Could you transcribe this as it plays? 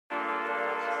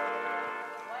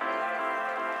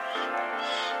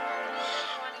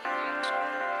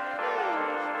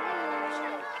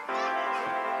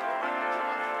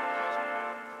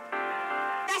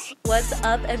What's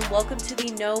up, and welcome to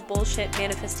the No Bullshit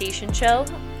Manifestation Show.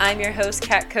 I'm your host,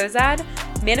 Kat Kozad,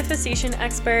 manifestation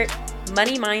expert,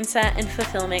 money mindset and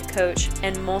fulfillment coach,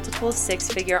 and multiple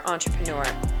six-figure entrepreneur.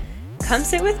 Come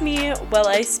sit with me while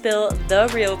I spill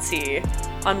the real tea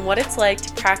on what it's like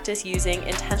to practice using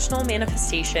intentional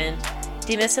manifestation,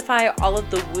 demystify all of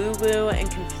the woo-woo and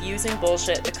confusing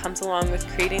bullshit that comes along with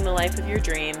creating the life of your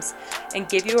dreams, and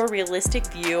give you a realistic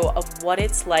view of what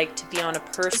it's like to be on a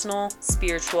personal,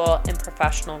 spiritual, and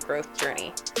professional growth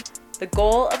journey. The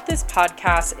goal of this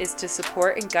podcast is to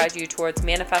support and guide you towards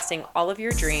manifesting all of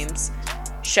your dreams,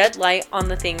 shed light on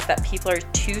the things that people are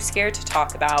too scared to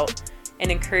talk about,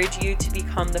 and encourage you to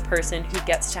become the person who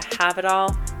gets to have it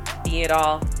all, be it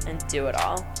all, and do it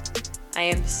all. I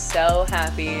am so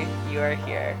happy you are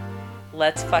here.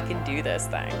 Let's fucking do this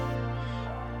thing.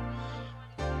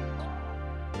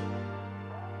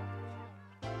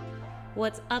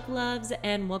 What's up, loves,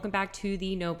 and welcome back to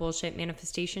the No Bullshit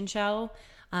Manifestation Show.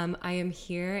 I am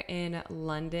here in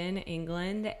London,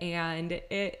 England, and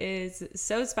it is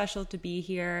so special to be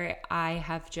here. I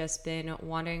have just been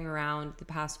wandering around the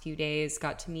past few days,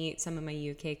 got to meet some of my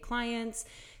UK clients,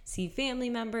 see family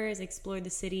members, explore the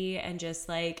city, and just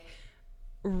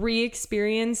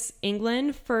re-experience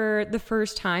England for the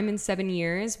first time in 7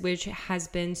 years, which has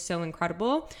been so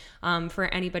incredible. For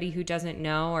anybody who doesn't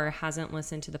know or hasn't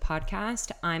listened to the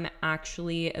podcast, I'm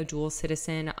actually a dual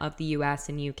citizen of the US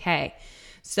and UK.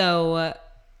 So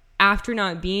after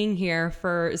not being here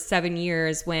for 7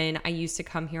 years, when I used to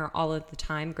come here all of the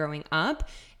time growing up,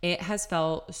 it has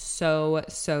felt so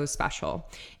special.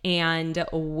 And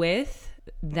with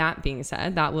that being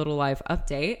said, that little life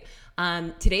update,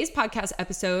 today's podcast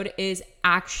episode is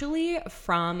actually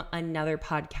from another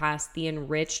podcast, the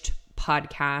Enriched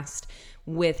Podcast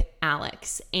with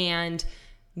Alex. And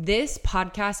this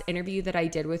podcast interview that I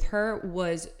did with her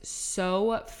was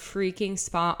so freaking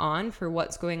spot on for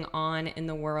what's going on in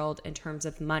the world in terms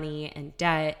of money and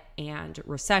debt and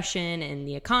recession and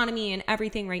the economy and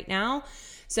everything right now.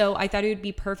 So I thought it would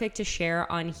be perfect to share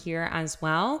on here as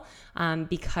well,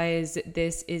 because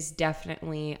this is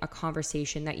definitely a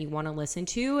conversation that you want to listen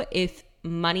to if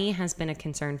money has been a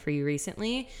concern for you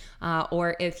recently,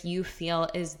 or if you feel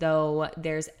as though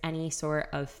there's any sort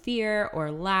of fear or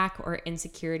lack or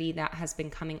insecurity that has been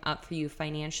coming up for you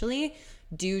financially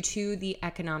due to the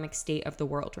economic state of the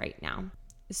world right now.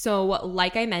 So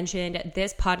like I mentioned,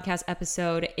 this podcast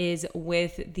episode is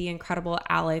with the incredible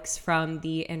Alex from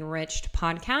the Enriched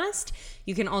Podcast.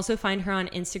 You can also find her on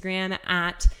Instagram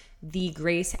at the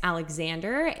Grace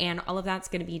Alexander, and all of that's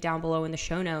going to be down below in the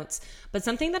show notes. But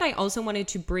something that I also wanted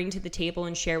to bring to the table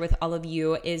and share with all of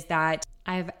you is that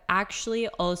I've actually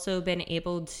also been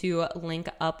able to link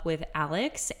up with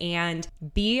Alex and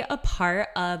be a part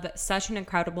of such an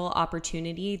incredible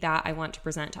opportunity that I want to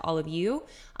present to all of you,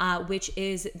 which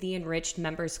is the Enriched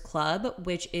Members Club,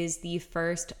 which is the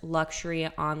first luxury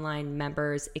online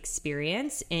members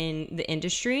experience in the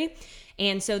industry.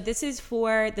 And so this is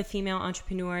for the female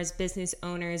entrepreneurs, business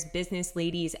owners, business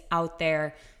ladies out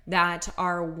there that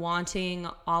are wanting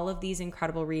all of these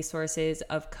incredible resources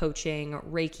of coaching,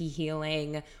 Reiki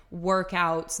healing,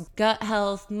 workouts, gut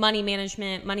health, money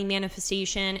management, money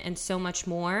manifestation, and so much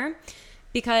more.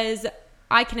 Because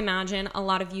I can imagine a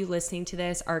lot of you listening to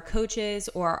this are coaches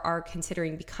or are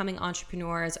considering becoming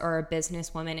entrepreneurs or a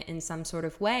businesswoman in some sort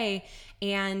of way.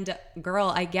 And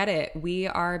girl, I get it. We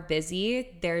are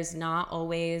busy. There's not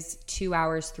always 2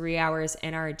 hours, 3 hours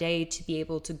in our day to be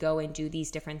able to go and do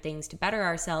these different things to better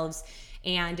ourselves.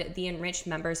 And the Enriched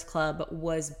Members Club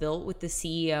was built with the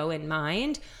CEO in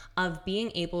mind of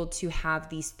being able to have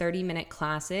these 30-minute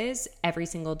classes every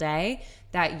single day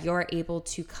that you're able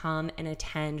to come and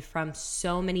attend from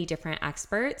so many different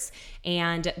experts.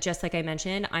 And just like I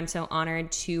mentioned, I'm so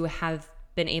honored to have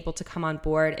been able to come on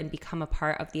board and become a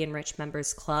part of the Enriched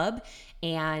Members Club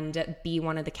and be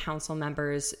one of the council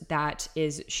members that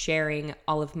is sharing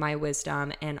all of my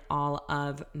wisdom and all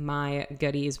of my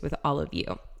goodies with all of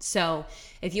you. So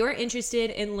if you're interested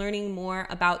in learning more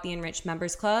about the Enriched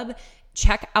Members Club,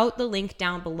 check out the link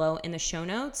down below in the show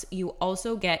notes. You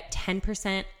also get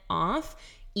 10% off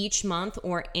each month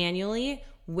or annually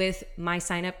with my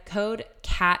sign-up code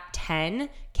CAT10,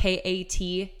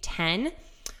 KAT10.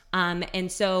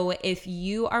 And so if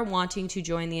you are wanting to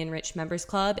join the Enriched Members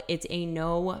Club, it's a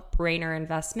no-brainer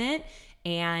investment.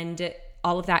 And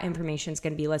all of that information is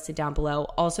going to be listed down below.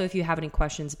 Also, if you have any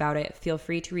questions about it, feel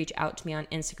free to reach out to me on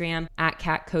Instagram at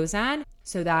Kat Kozad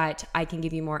so that I can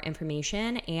give you more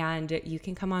information and you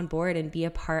can come on board and be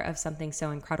a part of something so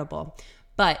incredible.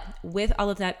 But with all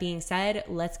of that being said,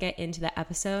 let's get into the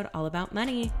episode all about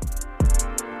money.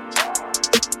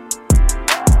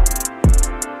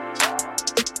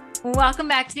 Welcome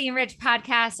back to the Enrich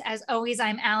Podcast. As always,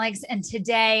 I'm Alex, and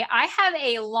today I have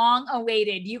a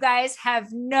long-awaited, you guys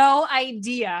have no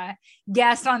idea,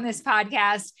 guest on this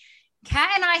podcast. Kat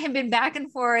and I have been back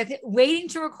and forth waiting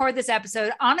to record this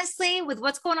episode. Honestly, with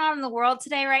what's going on in the world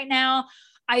today right now,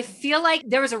 I feel like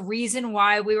there was a reason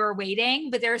why we were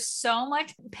waiting, but there's so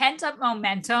much pent-up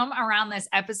momentum around this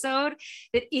episode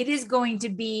that it is going to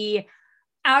be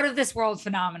out of this world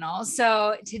phenomenal.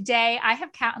 So today I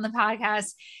have Kat on the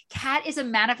podcast. Kat is a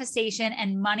manifestation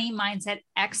and money mindset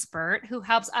expert who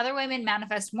helps other women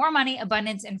manifest more money,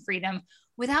 abundance, and freedom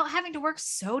without having to work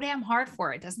so damn hard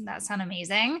for it. Doesn't that sound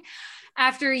amazing?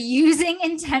 After using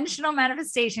intentional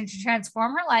manifestation to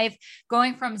transform her life,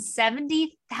 going from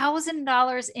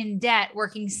 $70,000 in debt,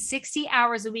 working 60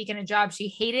 hours a week in a job she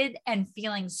hated and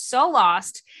feeling so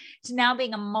lost, to now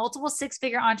being a multiple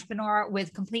six-figure entrepreneur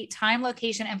with complete time,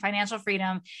 location, and financial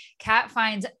freedom, Kat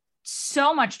finds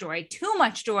so much joy, too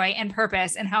much joy and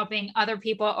purpose in helping other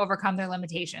people overcome their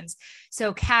limitations.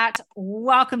 So Kat,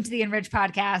 welcome to the Enrich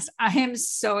Podcast. I am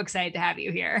so excited to have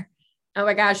you here. Oh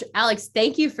my gosh, Alex,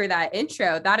 thank you for that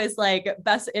intro. That is like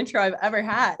best intro I've ever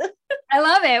had. I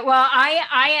love it. Well,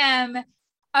 I am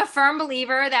a firm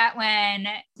believer that when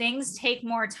things take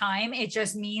more time, it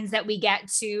just means that we get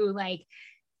to like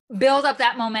build up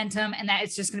that momentum and that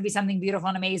it's just going to be something beautiful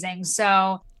and amazing.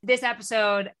 So this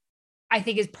episode, I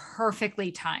think, is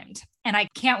perfectly timed, and I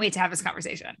can't wait to have this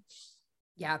conversation.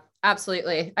 Yeah,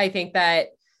 absolutely. I think that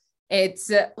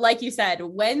it's like you said,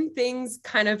 when things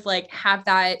kind of like have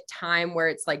that time where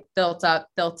it's like built up,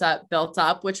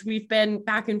 which we've been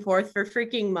back and forth for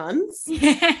freaking months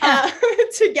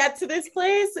to get to this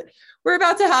place. We're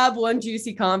about to have one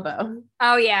juicy combo.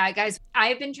 Oh yeah, guys,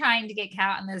 I've been trying to get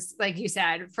Kat on this, like you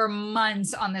said, for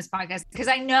months on this podcast, because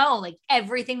I know like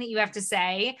everything that you have to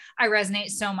say, I resonate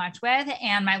so much with,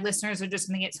 and my listeners are just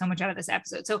going to get so much out of this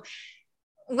episode. So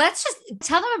let's just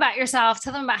tell them about yourself,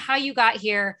 tell them about how you got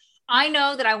here. I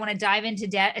know that I want to dive into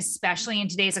debt, especially in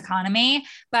today's economy,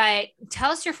 but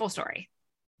tell us your full story.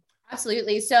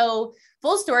 Absolutely. So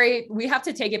full story, we have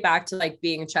to take it back to like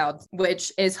being a child,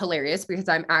 which is hilarious because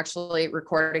I'm actually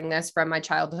recording this from my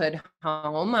childhood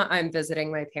home. I'm visiting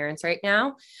my parents right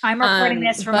now. I'm recording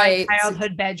this from my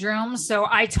childhood bedroom. So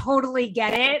I totally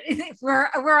get it.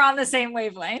 We're on the same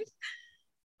wavelength.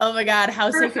 Oh my God.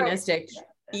 How synchronistic.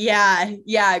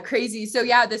 Yeah. Crazy. So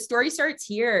yeah, the story starts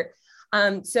here.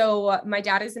 So my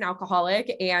dad is an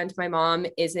alcoholic and my mom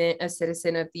isn't a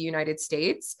citizen of the United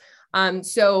States.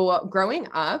 So growing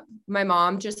up, my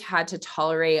mom just had to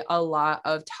tolerate a lot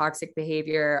of toxic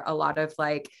behavior, a lot of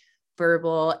like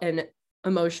verbal and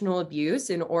emotional abuse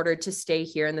in order to stay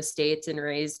here in the States and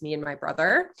raise me and my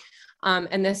brother.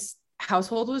 And this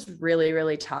household was really,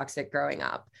 really toxic growing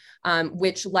up,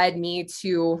 which led me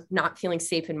to not feeling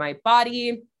safe in my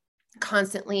body,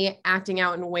 constantly acting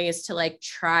out in ways to like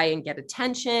try and get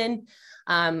attention.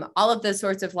 All of the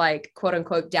sorts of like quote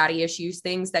unquote daddy issues,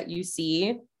 things that you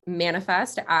see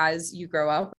manifest as you grow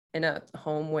up in a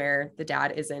home where the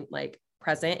dad isn't like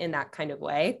present in that kind of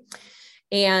way.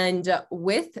 And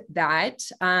with that,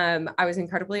 I was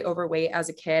incredibly overweight as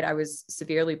a kid. I was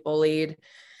severely bullied.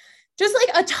 Just like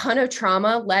a ton of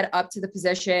trauma led up to the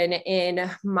position in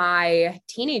my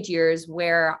teenage years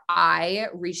where I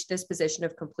reached this position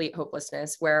of complete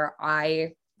hopelessness, where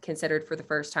I considered for the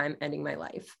first time ending my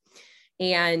life.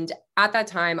 And at that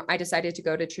time, I decided to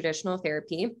go to traditional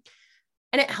therapy.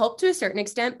 And it helped to a certain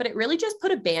extent, but it really just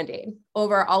put a Band-Aid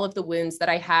over all of the wounds that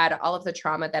I had, all of the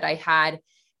trauma that I had.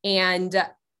 And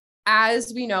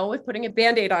as we know, with putting a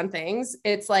Band-Aid on things,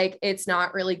 it's like, it's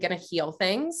not really going to heal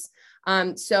things.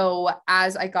 So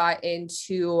as I got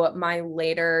into my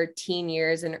later teen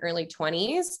years and early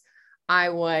 20s, I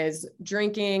was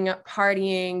drinking,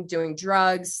 partying, doing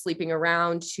drugs, sleeping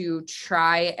around to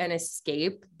try and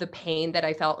escape the pain that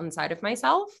I felt inside of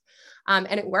myself. And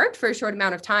it worked for a short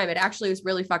amount of time. It actually was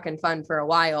really fucking fun for a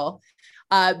while.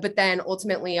 But then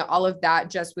ultimately all of that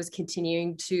just was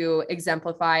continuing to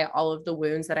exemplify all of the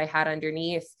wounds that I had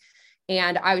underneath.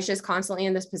 And I was just constantly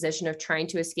in this position of trying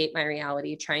to escape my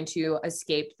reality, trying to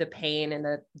escape the pain and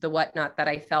the whatnot that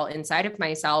I felt inside of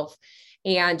myself.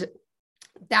 And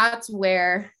that's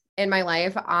where in my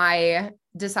life, I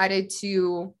decided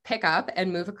to pick up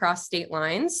and move across state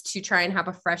lines to try and have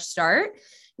a fresh start.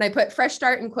 And I put fresh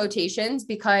start in quotations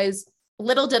because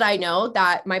little did I know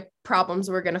that my problems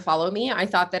were going to follow me. I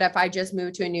thought that if I just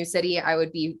moved to a new city, I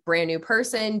would be a brand new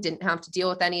person, didn't have to deal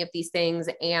with any of these things.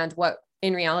 And what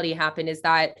in reality happened is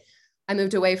that I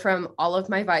moved away from all of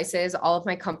my vices, all of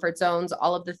my comfort zones,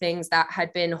 all of the things that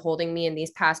had been holding me in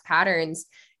these past patterns.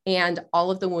 And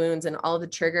all of the wounds and all of the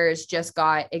triggers just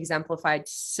got exemplified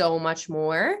so much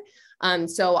more.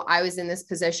 So I was in this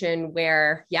position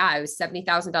where, I was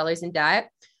 $70,000 in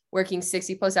debt, working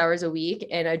 60 plus hours a week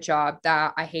in a job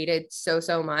that I hated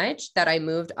so much that I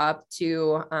moved up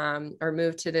to,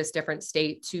 moved to this different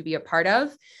state to be a part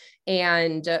of,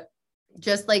 and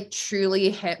just like truly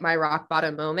hit my rock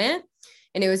bottom moment.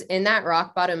 And it was in that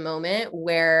rock bottom moment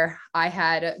where I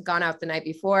had gone out the night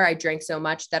before. I drank so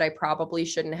much that I probably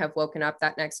shouldn't have woken up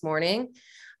that next morning.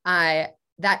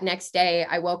 That next day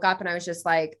I woke up and I was just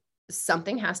like,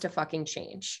 something has to fucking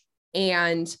change.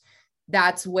 And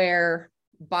that's where,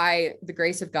 by the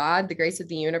grace of God, the grace of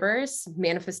the universe,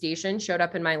 manifestation showed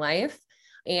up in my life.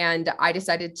 And I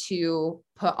decided to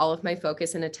put all of my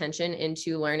focus and attention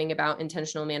into learning about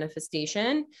intentional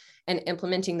manifestation and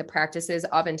implementing the practices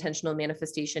of intentional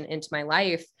manifestation into my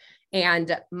life.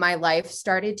 And my life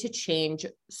started to change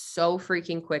so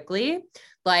freaking quickly.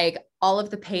 Like all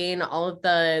of the pain, all of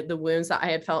the wounds that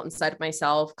I had felt inside of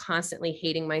myself, constantly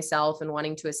hating myself and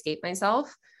wanting to escape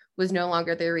myself, was no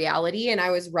longer the reality. And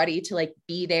I was ready to like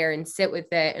be there and sit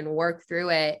with it and work through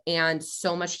it. And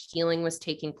so much healing was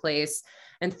taking place.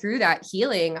 And through that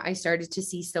healing, I started to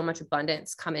see so much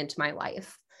abundance come into my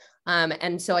life.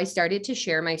 And so I started to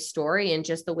share my story and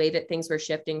just the way that things were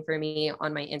shifting for me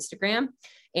on my Instagram.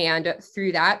 And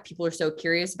through that, people are so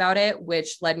curious about it,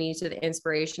 which led me to the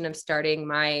inspiration of starting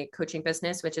my coaching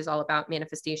business, which is all about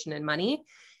manifestation and money.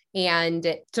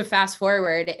 And to fast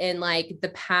forward, in like the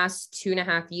past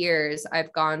 2.5 years,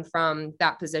 I've gone from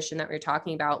that position that we we're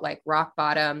talking about, like rock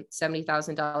bottom,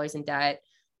 $70,000 in debt,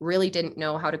 really didn't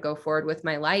know how to go forward with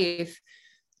my life,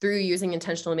 through using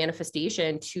intentional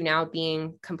manifestation, to now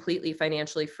being completely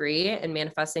financially free and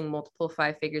manifesting multiple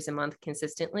 5 figures a month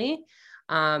consistently.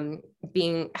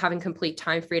 Having complete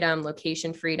time freedom,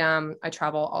 location freedom. I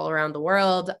travel all around the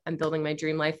world. I'm building my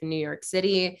dream life in New York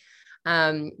City.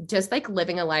 Just like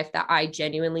living a life that I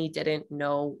genuinely didn't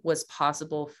know was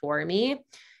possible for me.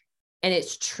 And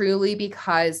it's truly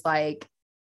because like,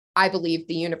 I believe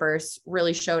the universe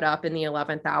really showed up in the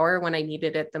 11th hour when I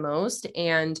needed it the most,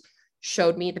 and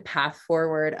showed me the path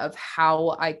forward of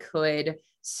how I could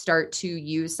start to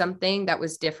use something that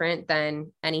was different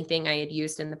than anything I had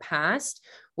used in the past,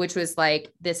 which was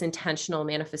like this intentional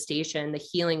manifestation, the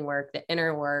healing work, the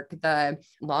inner work, the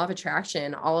law of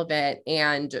attraction, all of it.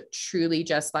 And truly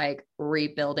just like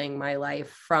rebuilding my life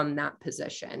from that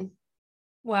position.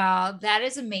 Well, that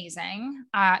is amazing.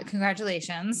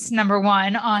 Congratulations, number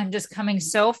one, on just coming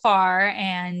so far.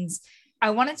 And I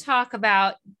want to talk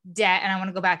about debt and I want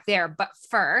to go back there. But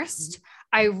first,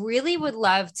 I really would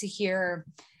love to hear,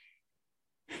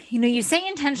 you say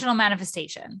intentional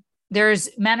manifestation. There's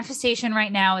manifestation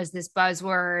right now is this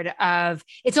buzzword of,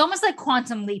 it's almost like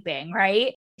quantum leaping,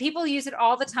 right? People use it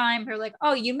all the time. They're like,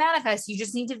 oh, you manifest, you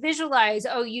just need to visualize.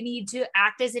 Oh, you need to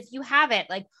act as if you have it.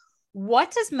 Like,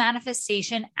 what does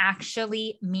manifestation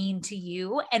actually mean to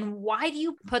you? And why do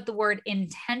you put the word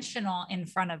intentional in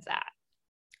front of that?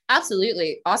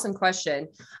 Absolutely. Awesome question.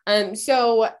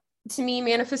 So to me,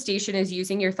 manifestation is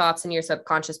using your thoughts and your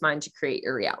subconscious mind to create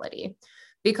your reality.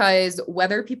 Because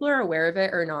whether people are aware of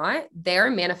it or not,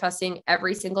 they're manifesting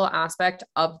every single aspect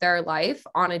of their life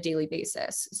on a daily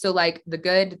basis. So like the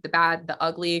good, the bad, the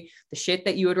ugly, the shit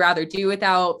that you would rather do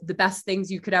without, the best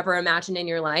things you could ever imagine in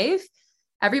your life.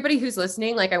 Everybody who's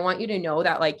listening, like, I want you to know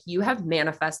that like you have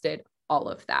manifested all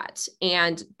of that.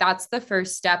 And that's the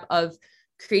first step of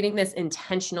creating this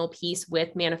intentional piece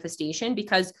with manifestation,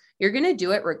 because you're going to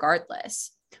do it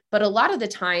regardless. But a lot of the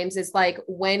times it's like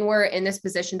when we're in this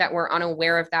position that we're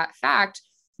unaware of that fact,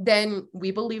 then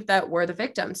we believe that we're the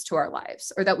victims to our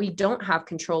lives, or that we don't have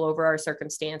control over our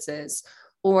circumstances,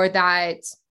 or that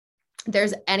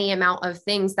there's any amount of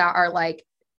things that are like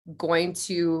going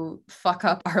to fuck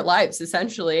up our lives,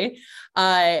 essentially.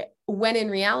 When in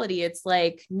reality, it's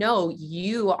like, no,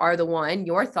 you are the one.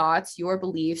 Your thoughts, your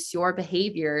beliefs, your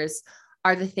behaviors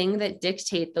are the thing that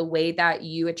dictate the way that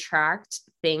you attract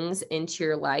things into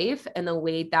your life and the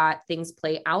way that things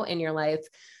play out in your life.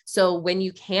 So when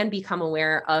you can become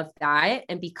aware of that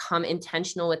and become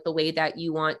intentional with the way that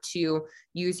you want to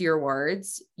use your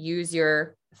words, use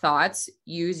your thoughts,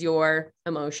 use your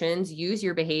emotions, use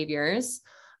your behaviors,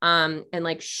 and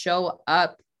like show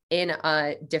up in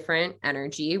a different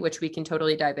energy, which we can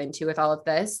totally dive into with all of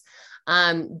this,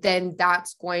 then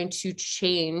that's going to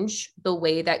change the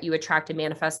way that you attract and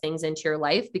manifest things into your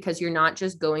life, because you're not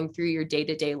just going through your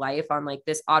day-to-day life on like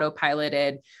this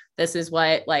autopiloted, this is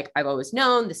what like I've always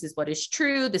known, this is what is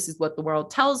true, this is what the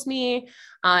world tells me,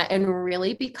 and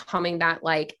really becoming that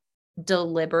like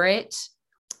deliberate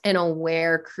and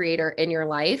aware creator in your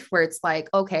life, where it's like,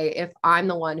 okay, if I'm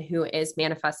the one who is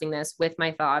manifesting this with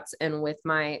my thoughts and with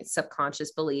my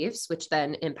subconscious beliefs, which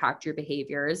then impact your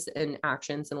behaviors and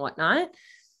actions and whatnot,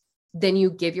 then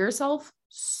you give yourself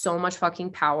so much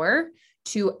fucking power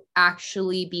to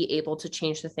actually be able to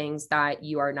change the things that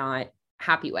you are not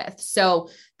happy with. So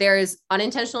there's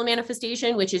unintentional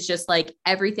manifestation, which is just like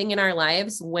everything in our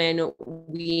lives when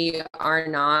we are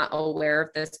not aware of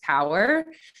this power.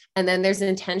 And then there's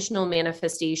intentional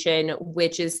manifestation,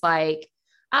 which is like,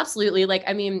 absolutely. Like,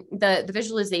 I mean, the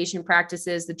visualization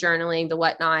practices, the journaling, the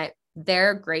whatnot,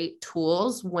 they're great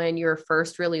tools when you're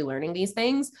first really learning these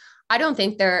things. I don't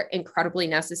think they're incredibly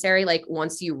necessary, like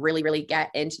once you really, really get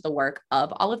into the work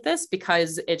of all of this,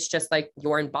 because it's just like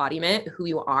your embodiment, who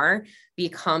you are,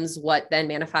 becomes what then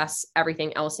manifests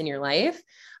everything else in your life.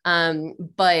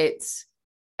 But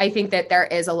I think that there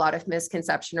is a lot of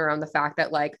misconception around the fact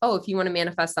that like, oh, if you want to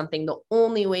manifest something, the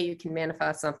only way you can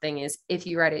manifest something is if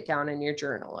you write it down in your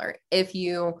journal, or if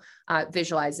you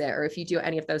visualize it, or if you do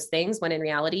any of those things, when in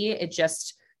reality, it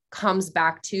just comes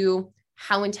back to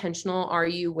how intentional are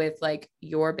you with like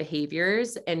your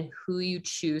behaviors and who you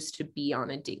choose to be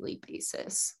on a daily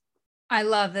basis. I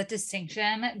love that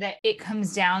distinction, that it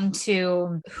comes down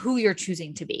to who you're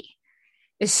choosing to be.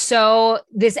 So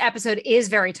this episode is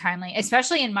very timely,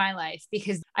 especially in my life,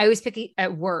 because I always pick a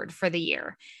word for the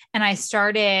year. And I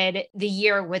started the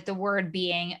year with the word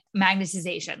being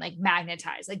magnetization, like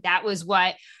magnetize. Like that was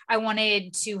what I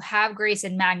wanted to have grace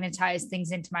and magnetize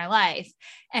things into my life.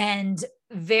 And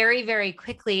very, very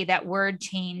quickly, that word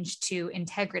changed to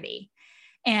integrity.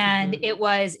 And it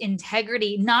was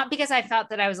integrity, not because I felt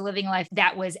that I was living a life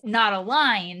that was not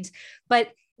aligned, but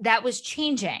that was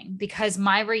changing because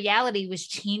my reality was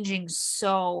changing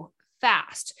so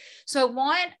fast. So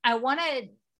I want to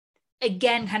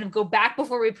again kind of go back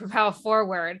before we propel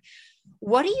forward.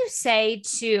 What do you say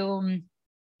to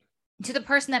the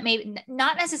person that maybe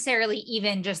not necessarily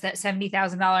even just that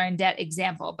 $70,000 in debt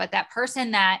example, but that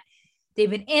person that they've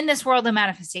been in this world of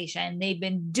manifestation, they've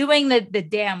been doing the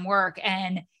damn work,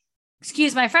 and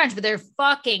excuse my French, but they're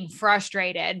fucking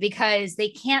frustrated because they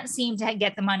can't seem to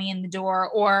get the money in the door,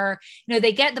 or, you know,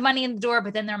 they get the money in the door,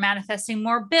 but then they're manifesting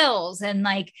more bills and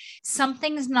like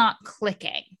something's not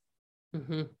clicking.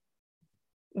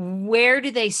 Where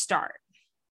do they start?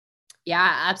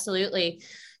 Yeah, absolutely.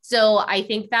 So I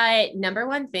think that number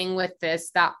one thing with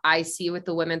this that I see with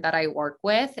the women that I work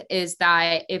with is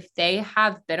that if they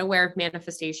have been aware of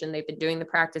manifestation, they've been doing the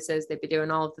practices, they've been doing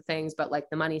all of the things, but like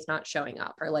the money's not showing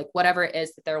up, or like whatever it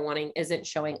is that they're wanting isn't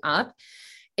showing up,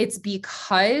 it's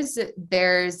because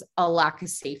there's a lack of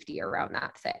safety around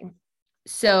that thing.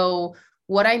 So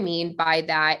what I mean by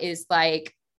that is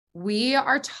like, we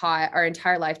are taught our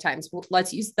entire lifetimes.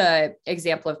 Let's use the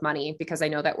example of money, because I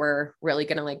know that we're really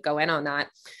going to like go in on that,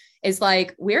 is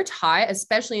like, we're taught,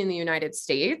 especially in the United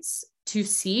States, to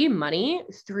see money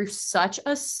through such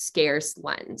a scarce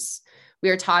lens. We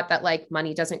are taught that like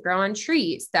money doesn't grow on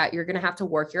trees, that you're going to have to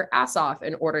work your ass off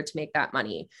in order to make that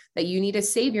money, that you need to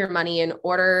save your money in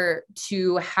order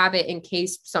to have it in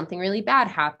case something really bad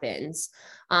happens,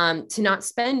 to not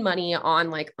spend money on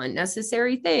like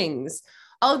unnecessary things.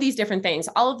 All of these different things,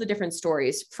 all of the different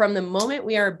stories from the moment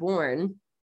we are born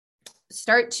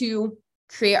start to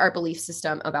create our belief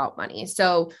system about money.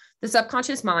 So the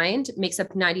subconscious mind makes up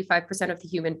 95% of the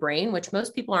human brain, which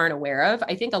most people aren't aware of.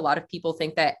 I think a lot of people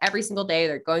think that every single day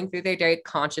they're going through their day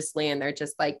consciously and they're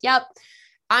just like, yep,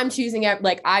 I'm choosing it.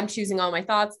 Like I'm choosing all my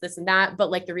thoughts, this and that.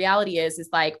 But like the reality is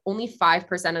like only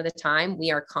 5% of the time we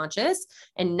are conscious,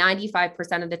 and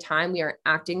 95% of the time we are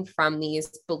acting from these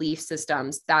belief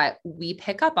systems that we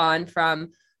pick up on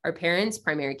from our parents,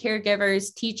 primary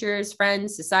caregivers, teachers,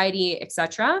 friends, society,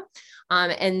 etc.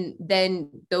 And then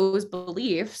those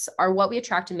beliefs are what we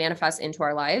attract and manifest into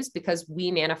our lives, because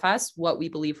we manifest what we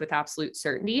believe with absolute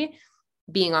certainty,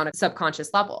 being on a subconscious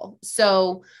level.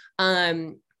 So,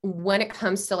 when it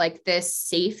comes to like this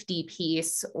safety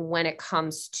piece, when it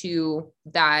comes to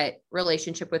that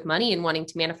relationship with money and wanting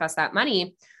to manifest that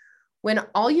money, when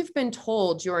all you've been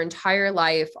told your entire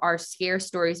life are scare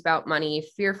stories about money,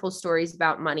 fearful stories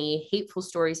about money, hateful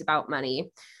stories about money,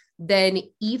 then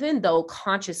even though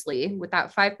consciously with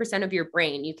that 5% of your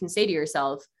brain, you can say to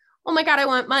yourself, oh my God, I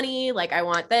want money. Like I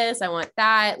want this, I want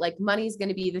that. Like money's going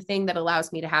to be the thing that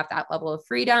allows me to have that level of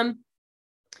freedom.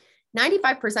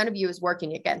 95% of you is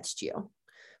working against you.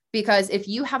 Because if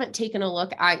you haven't taken a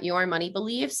look at your money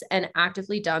beliefs and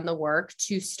actively done the work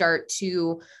to start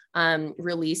to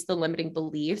release the limiting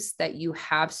beliefs that you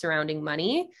have surrounding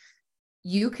money,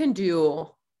 you can do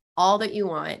all that you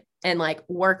want and like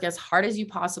work as hard as you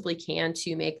possibly can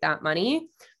to make that money.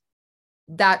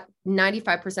 That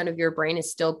 95% of your brain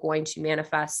is still going to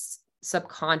manifest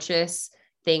subconscious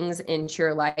things into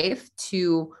your life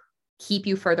to keep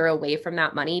you further away from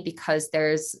that money because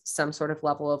there's some sort of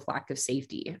level of lack of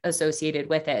safety associated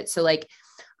with it. So like,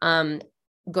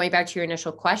 going back to your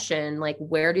initial question, like,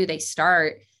 where do they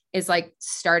start is like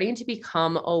starting to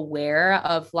become aware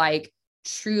of like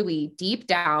truly deep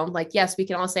down, like, yes, we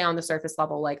can all say on the surface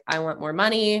level, like, I want more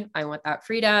money. I want that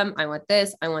freedom. I want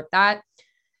this. I want that.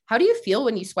 How do you feel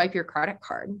when you swipe your credit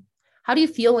card? How do you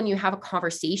feel when you have a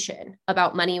conversation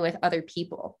about money with other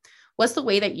people? What's the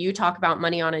way that you talk about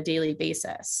money on a daily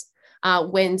basis?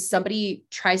 When somebody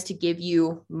tries to give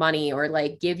you money or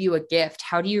like give you a gift,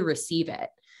 how do you receive it?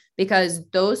 Because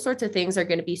those sorts of things are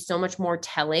going to be so much more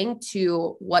telling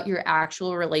to what your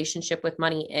actual relationship with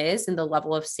money is and the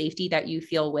level of safety that you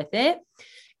feel with it.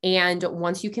 And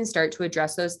once you can start to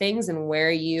address those things and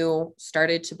where you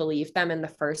started to believe them in the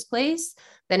first place,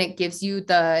 then it gives you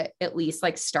the at least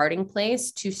like starting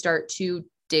place to start to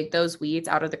dig those weeds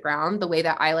out of the ground. The way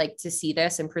that I like to see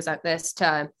this and present this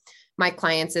to my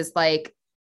clients is like,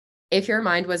 if your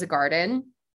mind was a garden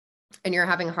and you're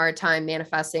having a hard time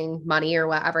manifesting money or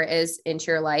whatever it is into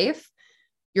your life,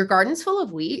 your garden's full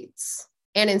of weeds.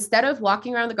 And instead of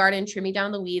walking around the garden, trimming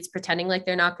down the weeds, pretending like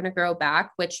they're not going to grow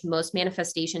back, which most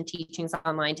manifestation teachings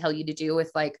online tell you to do with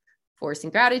like forcing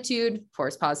gratitude,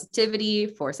 force positivity,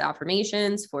 force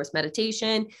affirmations, force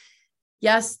meditation.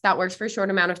 Yes, that works for a short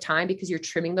amount of time because you're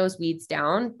trimming those weeds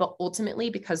down, but ultimately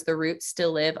because the roots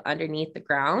still live underneath the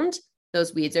ground,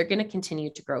 those weeds are going to continue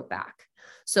to grow back.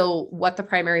 So what the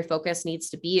primary focus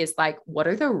needs to be is like, what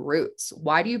are the roots?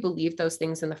 Why do you believe those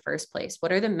things in the first place?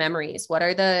 What are the memories? What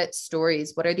are the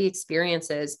stories? What are the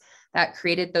experiences that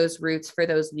created those roots for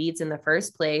those weeds in the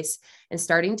first place? And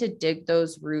starting to dig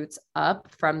those roots up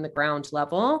from the ground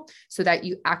level so that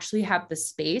you actually have the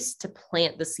space to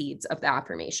plant the seeds of the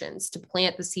affirmations, to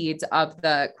plant the seeds of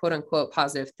the quote unquote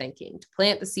positive thinking, to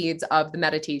plant the seeds of the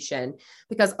meditation,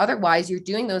 because otherwise you're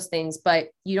doing those things, but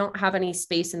you don't have any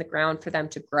space in the ground for them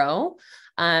to grow.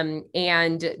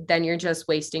 And then you're just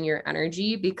wasting your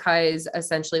energy because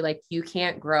essentially like you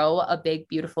can't grow a big,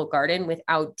 beautiful garden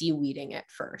without de-weeding it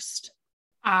first.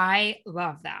 I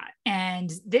love that.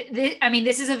 And I mean,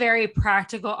 this is a very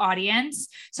practical audience.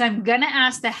 So I'm going to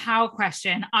ask the how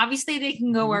question. Obviously they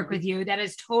can go work with you. That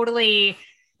is totally,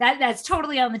 that's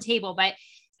totally on the table. But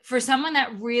for someone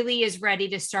that really is ready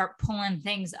to start pulling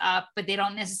things up, but they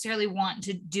don't necessarily want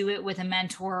to do it with a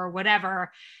mentor or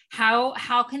whatever,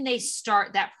 how can they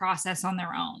start that process on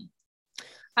their own?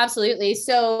 Absolutely.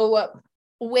 So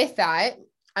with that,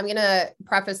 I'm going to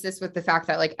preface this with the fact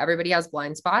that like everybody has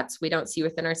blind spots. We don't see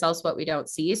within ourselves what we don't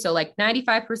see. So like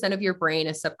 95% of your brain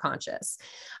is subconscious.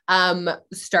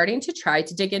 Starting to try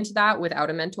to dig into that without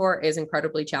a mentor is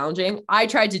incredibly challenging. I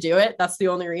tried to do it. That's the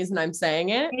only reason I'm saying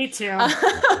it. Me too.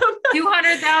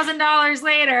 $200,000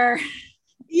 later.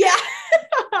 Yeah,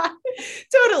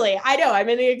 totally. I know. I'm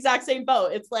in the exact same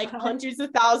boat. It's like hundreds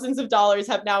of thousands of dollars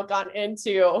have now gone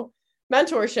into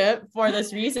mentorship for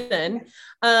this reason.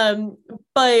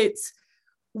 But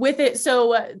with it,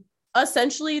 so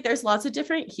essentially there's lots of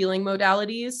different healing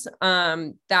modalities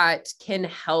that can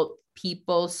help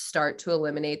people start to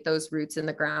eliminate those roots in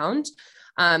the ground.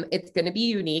 It's going to be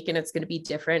unique and it's going to be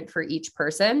different for each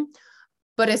person.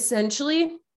 But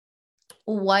essentially,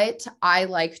 what I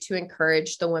like to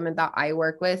encourage the women that I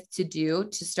work with to do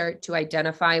to start to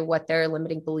identify what their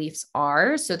limiting beliefs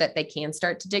are so that they can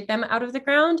start to dig them out of the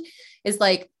ground is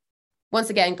like,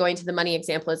 once again, going to the money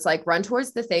example, it's like run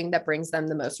towards the thing that brings them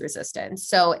the most resistance.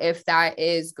 So if that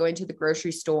is going to the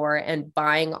grocery store and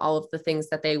buying all of the things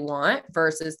that they want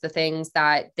versus the things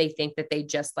that they think that they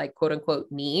just like, quote unquote,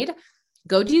 need,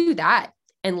 go do that.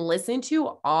 And listen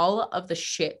to all of the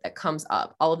shit that comes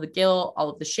up, all of the guilt, all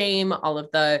of the shame, all of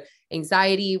the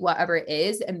anxiety, whatever it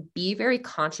is, and be very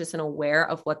conscious and aware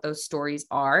of what those stories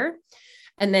are.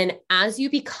 And then as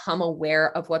you become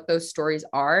aware of what those stories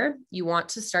are, you want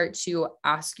to start to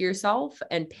ask yourself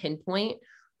and pinpoint,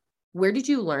 where did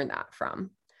you learn that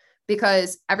from?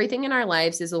 Because everything in our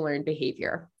lives is a learned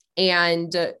behavior.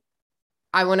 And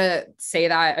I want to say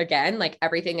that again, like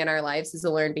everything in our lives is a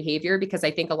learned behavior, because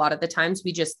I think a lot of the times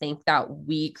we just think that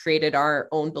we created our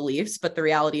own beliefs, but the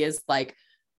reality is like,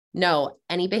 no,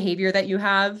 any behavior that you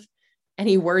have,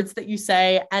 any words that you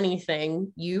say,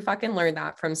 anything, you fucking learned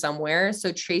that from somewhere.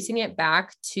 So tracing it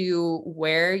back to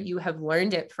where you have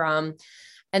learned it from.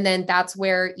 And then that's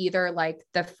where either like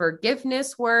the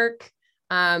forgiveness work,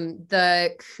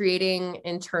 the creating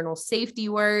internal safety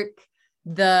work,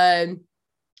 the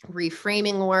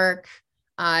reframing work,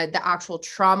 the actual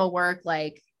trauma work,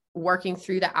 like working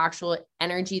through the actual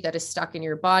energy that is stuck in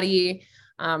your body,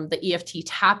 the EFT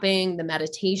tapping, the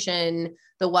meditation,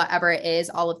 the whatever it is,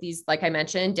 all of these, like I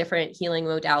mentioned, different healing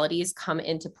modalities come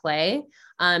into play.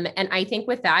 And I think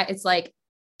with that, it's like,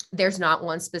 there's not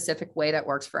one specific way that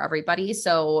works for everybody.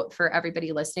 So for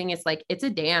everybody listening, it's like, it's a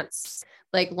dance.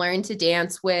 Like learn to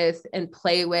dance with and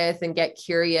play with and get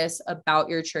curious about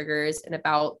your triggers and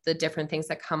about the different things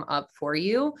that come up for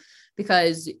you,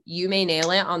 because you may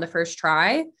nail it on the first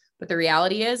try, but the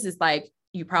reality is like,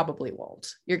 you probably won't.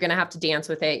 You're going to have to dance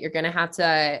with it. You're going to have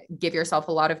to give yourself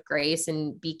a lot of grace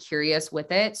and be curious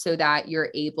with it so that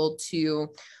you're able to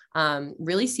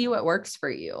really see what works for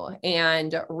you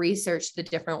and research the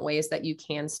different ways that you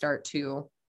can start to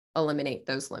eliminate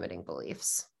those limiting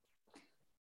beliefs.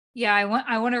 Yeah,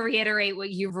 I want to reiterate what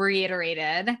you've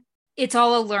reiterated. It's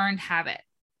all a learned habit.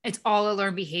 It's all a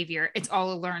learned behavior. It's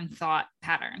all a learned thought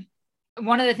pattern.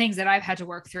 One of the things that I've had to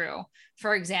work through,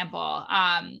 for example,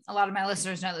 a lot of my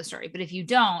listeners know the story, but if you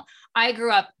don't, I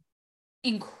grew up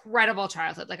incredible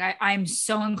childhood. Like I'm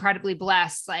so incredibly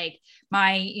blessed. Like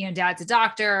my, dad's a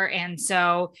doctor. And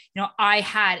so, I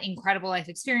had incredible life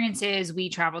experiences. We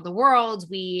traveled the world.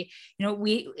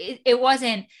 It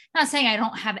wasn't, not saying I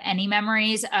don't have any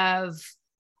memories of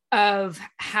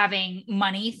having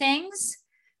money things,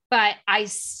 but I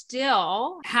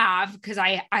still have, because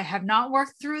I have not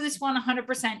worked through this one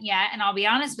 100% yet. And I'll be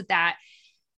honest with that.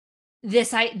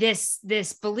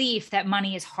 This belief that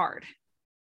money is hard.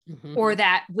 Mm-hmm. Or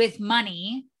that with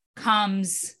money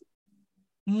comes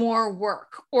more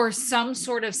work or some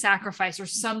sort of sacrifice or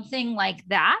something like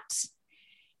that.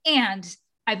 And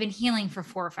I've been healing for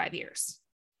 4 or 5 years.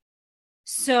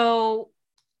 So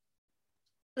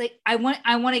like, I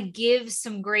want to give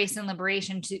some grace and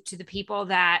liberation to the people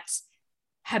that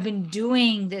have been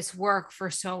doing this work for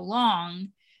so long.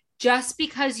 Just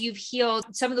because you've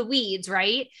healed some of the weeds,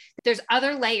 right? There's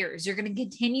other layers. You're going to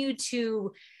continue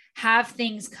to have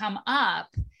things come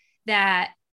up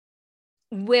that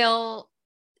will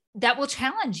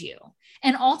challenge you.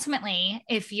 And ultimately,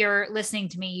 if you're listening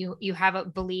to me, you have a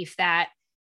belief that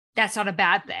that's not a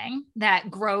bad thing,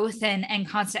 that growth and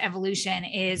constant evolution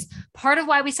is part of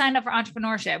why we signed up for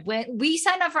entrepreneurship. When we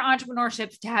signed up for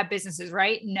entrepreneurship to have businesses,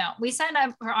 right? No, we signed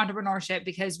up for entrepreneurship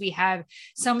because we have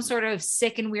some sort of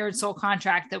sick and weird soul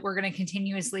contract that we're going to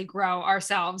continuously grow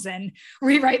ourselves and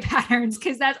rewrite patterns,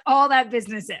 because that's all that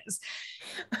business is.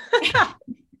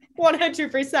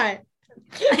 100%.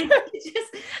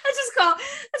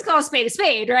 Let's call a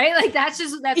spade, right? Like that's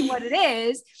what it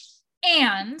is.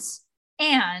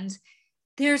 And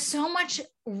there's so much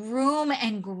room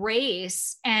and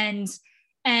grace and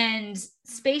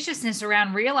spaciousness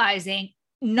around realizing,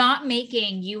 not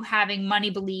making you having money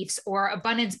beliefs or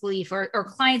abundance belief or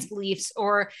clients beliefs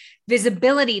or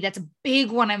visibility. That's a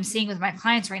big one I'm seeing with my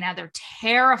clients right now. They're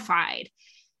terrified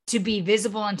to be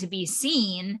visible and to be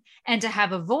seen and to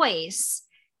have a voice.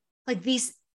 Like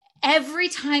these, every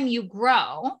time you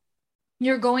grow,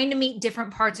 you're going to meet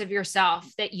different parts of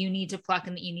yourself that you need to pluck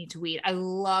and that you need to weed. I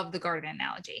love the garden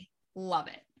analogy. Love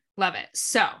it. Love it.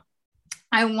 So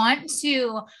I want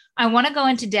to go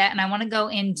into debt and I want to go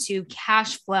into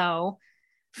cash flow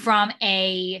from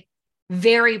a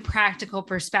very practical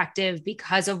perspective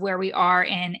because of where we are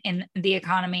in the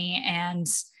economy. And,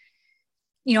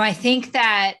 I think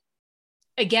that,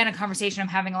 again, a conversation I'm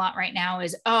having a lot right now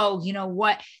is,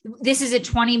 this is a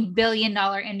 $20 billion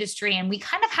industry and we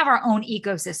kind of have our own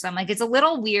ecosystem. Like it's a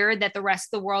little weird that the rest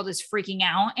of the world is freaking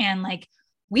out. And like,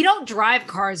 we don't drive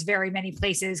cars very many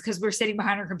places because we're sitting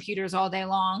behind our computers all day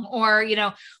long, or, I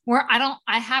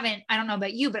don't know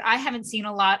about you, but I haven't seen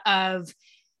a lot of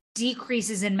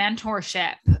decreases in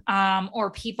mentorship,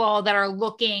 or people that are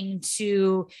looking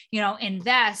to,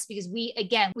 invest, because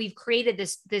we've created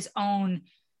this own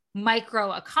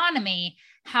micro economy.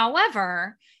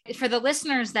 However, for the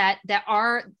listeners that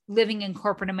are living in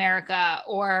corporate America,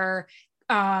 or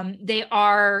they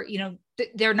are,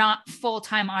 they're not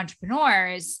full-time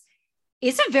entrepreneurs,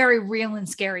 it's a very real and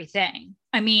scary thing.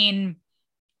 I mean,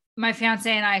 my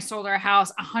fiance and I sold our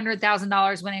house,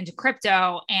 $100,000 went into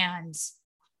crypto, and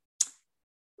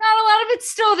not a lot of it's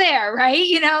still there,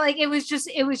 right? Like it was just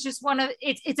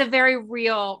it's a very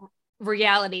real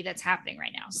reality that's happening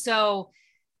right now. So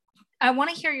I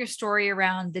want to hear your story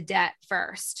around the debt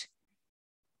first.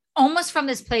 almost from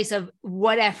this place of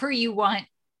whatever you want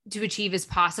to achieve is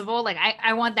possible. Like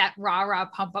I want that rah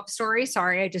pump up story.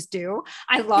 Sorry, I just do.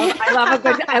 I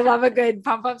love a good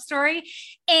pump up story.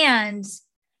 And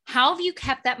how have you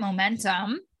kept that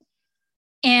momentum?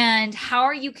 And how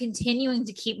are you continuing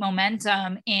to keep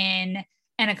momentum in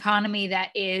an economy that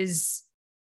is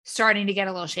starting to get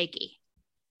a little shaky?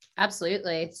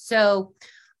 Absolutely. So,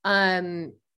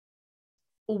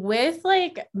 with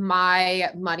like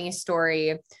my money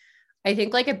story, I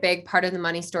think like a big part of the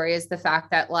money story is the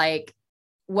fact that like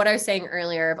what I was saying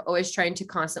earlier of always trying to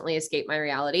constantly escape my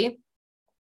reality.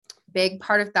 Big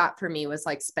part of that for me was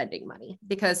like spending money,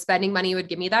 because spending money would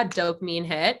give me that dopamine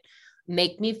hit,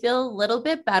 make me feel a little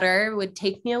bit better, would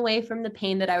take me away from the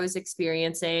pain that I was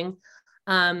experiencing.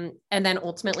 And then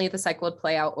ultimately the cycle would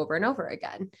play out over and over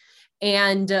again.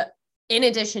 And in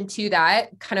addition to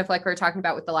that, kind of like we we're talking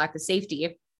about with the lack of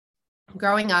safety,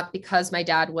 growing up, because my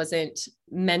dad wasn't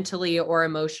mentally or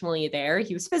emotionally there,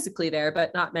 he was physically there,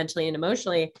 but not mentally and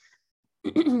emotionally,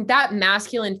 that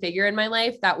masculine figure in my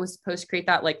life that was supposed to create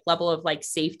that like level of like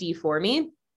safety for me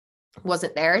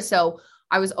wasn't there. So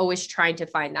I was always trying to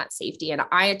find that safety, and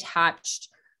I attached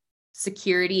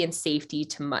security and safety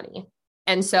to money.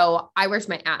 And so I worked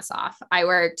my ass off. I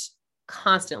worked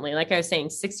constantly, like I was saying,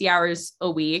 60 hours a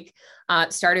week,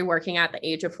 started working at the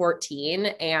age of 14,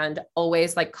 and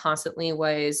always like constantly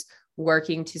was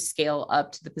working to scale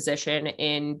up to the position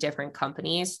in different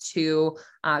companies to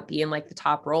be in like the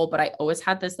top role. But I always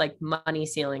had this like money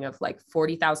ceiling of like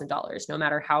 $40,000, no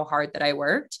matter how hard that I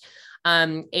worked.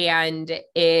 And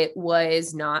it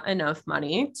was not enough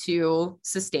money to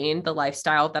sustain the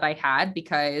lifestyle that I had,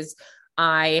 because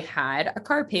I had a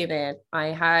car payment. I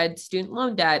had student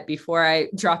loan debt before I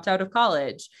dropped out of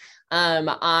college.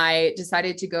 I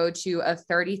decided to go to a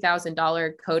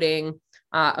 $30,000 coding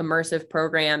immersive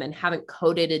program and haven't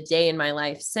coded a day in my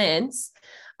life since.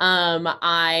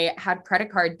 I had credit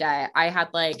card debt. I had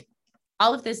like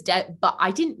all of this debt, but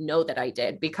I didn't know that I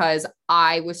did, because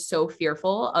I was so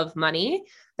fearful of money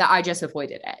that I just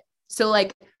avoided it. So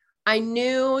like, I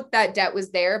knew that debt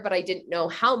was there, but I didn't know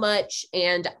how much.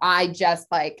 And I just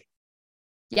like,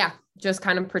 just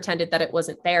kind of pretended that it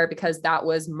wasn't there, because that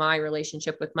was my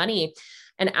relationship with money.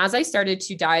 And as I started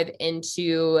to dive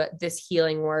into this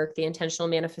healing work, the intentional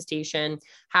manifestation,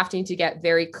 having to get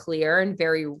very clear and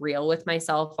very real with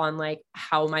myself on like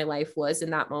how my life was in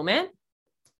that moment.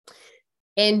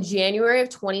 In January of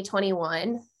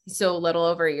 2021, so a little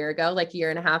over a year ago, like a year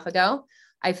and a half ago,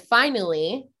 I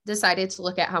finally decided to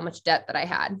look at how much debt that I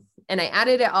had, and I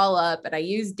added it all up, and I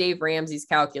used Dave Ramsey's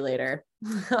calculator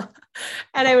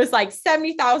and it was like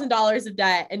 $70,000 of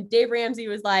debt. And Dave Ramsey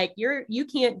was like, you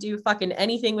can't do fucking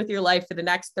anything with your life for the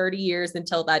next 30 years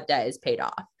until that debt is paid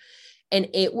off. And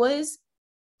it was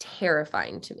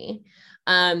terrifying to me.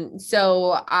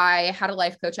 So I had a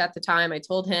life coach at the time. I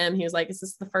told him, he was like, is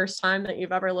this the first time that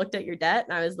you've ever looked at your debt?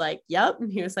 And I was like, yep.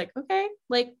 And he was like, okay,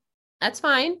 like, that's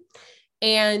fine.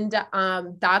 And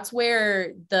that's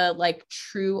where the like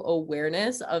true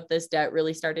awareness of this debt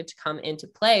really started to come into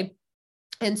play.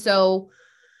 And so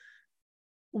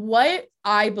what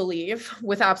I believe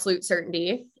with absolute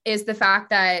certainty is the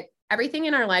fact that everything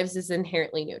in our lives is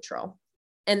inherently neutral,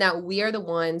 and that we are the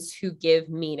ones who give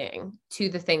meaning to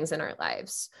the things in our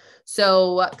lives.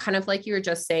 So kind of like you were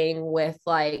just saying with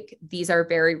like, these are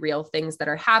very real things that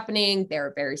are happening.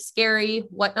 They're very scary,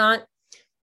 whatnot.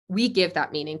 We give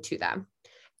that meaning to them.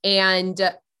 And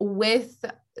with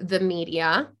the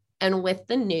media and with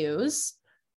the news,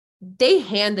 they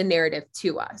hand the narrative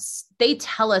to us. They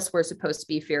tell us we're supposed to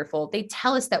be fearful. They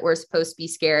tell us that we're supposed to be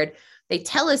scared. They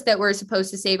tell us that we're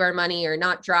supposed to save our money or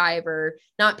not drive or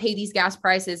not pay these gas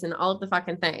prices and all of the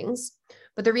fucking things.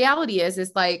 But the reality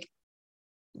is like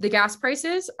the gas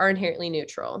prices are inherently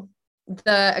neutral.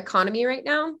 The economy right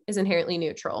now is inherently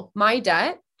neutral. My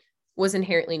debt was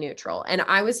inherently neutral. And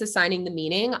I was assigning the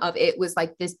meaning of it was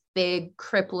like this big,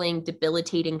 crippling,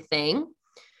 debilitating thing.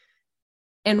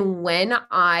 And when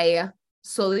I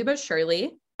slowly but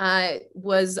surely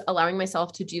was allowing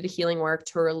myself to do the healing work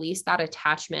to release that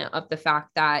attachment of the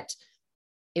fact that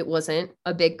it wasn't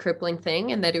a big crippling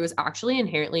thing and that it was actually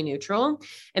inherently neutral.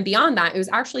 And beyond that, it was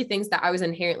actually things that I was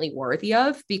inherently worthy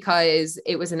of, because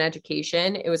it was an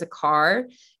education, it was a car,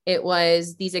 it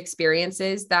was these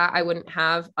experiences that I wouldn't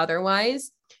have otherwise.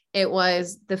 It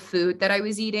was the food that I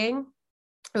was eating.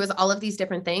 It was all of these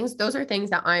different things. Those are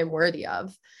things that I am worthy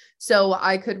of. So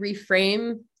I could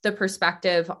reframe the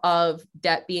perspective of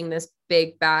debt being this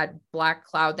big, bad, black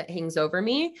cloud that hangs over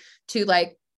me to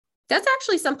like, that's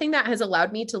actually something that has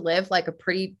allowed me to live like a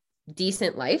pretty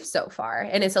decent life so far.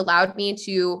 And it's allowed me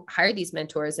to hire these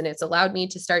mentors, and it's allowed me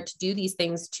to start to do these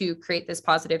things to create this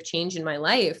positive change in my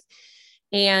life.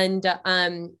 And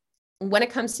when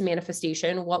it comes to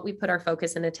manifestation, what we put our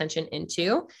focus and attention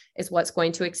into is what's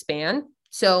going to expand.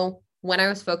 So when I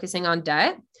was focusing on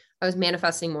debt, I was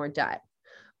manifesting more debt.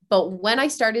 But when I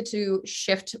started to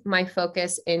shift my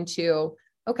focus into,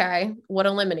 okay, what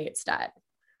eliminates debt?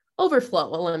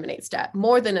 Overflow eliminates debt.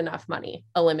 More than enough money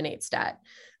eliminates debt.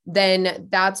 Then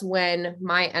that's when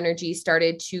my energy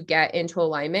started to get into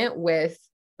alignment with,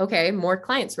 okay, more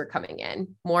clients were coming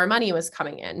in, more money was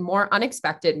coming in, more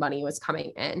unexpected money was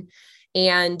coming in.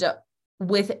 And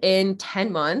within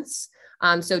 10 months,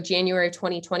 so January of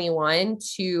 2021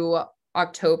 to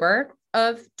October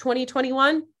of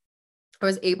 2021, I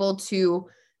was able to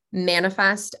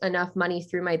manifest enough money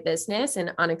through my business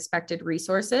and unexpected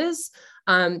resources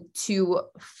to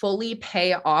fully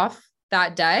pay off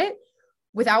that debt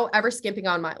without ever skimping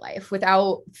on my life,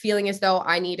 without feeling as though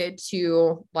I needed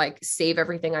to like save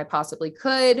everything I possibly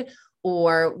could,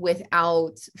 or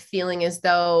without feeling as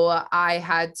though I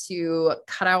had to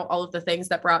cut out all of the things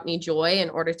that brought me joy in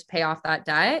order to pay off that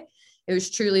debt. It was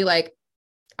truly like,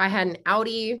 I had an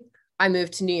Audi, I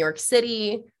moved to New York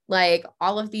City, like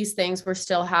all of these things were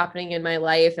still happening in my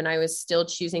life. And I was still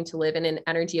choosing to live in an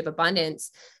energy of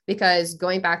abundance, because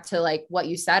going back to like what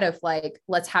you said of like,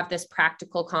 let's have this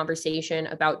practical conversation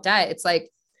about debt. It's like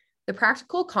the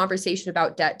practical conversation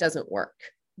about debt doesn't work.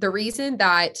 The reason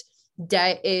that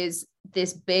debt is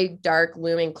this big, dark,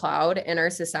 looming cloud in our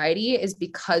society is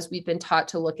because we've been taught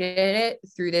to look at it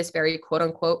through this very quote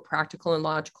unquote practical and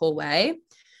logical way.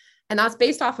 And that's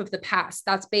based off of the past.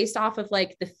 That's based off of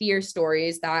like the fear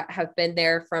stories that have been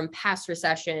there from past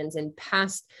recessions and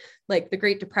past like the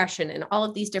Great Depression and all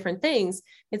of these different things.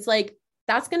 It's like,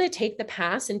 that's going to take the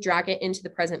past and drag it into the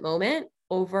present moment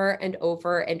over and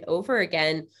over and over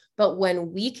again. But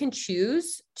when we can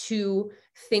choose to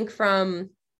think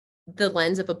from the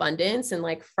lens of abundance and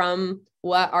like from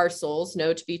what our souls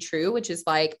know to be true, which is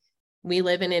like, we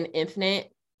live in an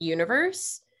infinite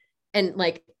universe and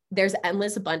like, there's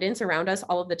endless abundance around us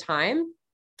all of the time,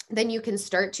 then you can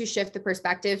start to shift the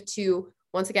perspective to,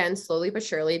 once again, slowly but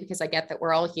surely, because I get that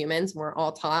we're all humans, we're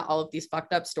all taught all of these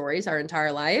fucked up stories our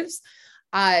entire lives,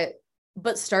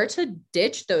 but start to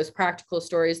ditch those practical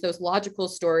stories, those logical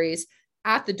stories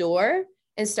at the door,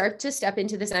 and start to step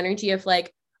into this energy of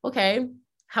like, okay,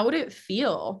 how would it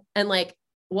feel? And like,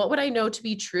 what would I know to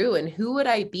be true? And who would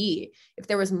I be if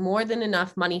there was more than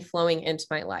enough money flowing into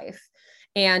my life?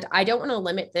 And I don't want to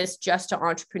limit this just to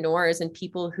entrepreneurs and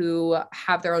people who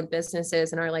have their own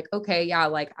businesses and are like, okay, yeah,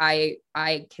 like I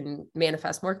can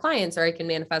manifest more clients, or I can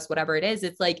manifest whatever it is.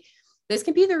 It's like, this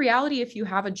can be the reality if you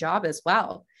have a job as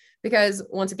well. Because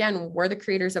once again, we're the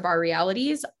creators of our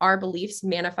realities. Our beliefs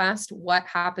manifest what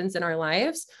happens in our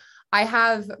lives. I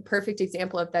have a perfect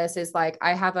example of this is like,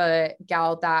 I have a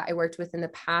gal that I worked with in the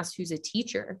past who's a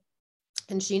teacher,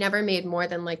 and she never made more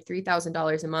than like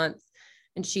 $3,000 a month.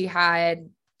 And she had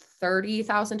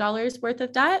 $30,000 worth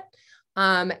of debt.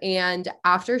 And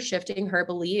after shifting her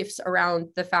beliefs around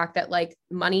the fact that like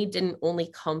money didn't only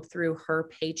come through her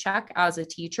paycheck as a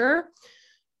teacher,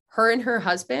 her and her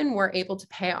husband were able to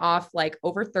pay off like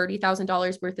over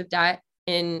 $30,000 worth of debt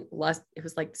in it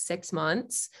was like 6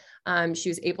 months. She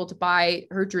was able to buy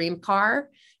her dream car.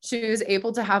 She was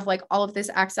able to have like all of this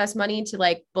excess money to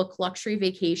like book luxury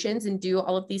vacations and do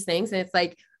all of these things. And it's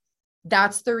like,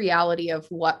 that's the reality of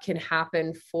what can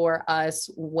happen for us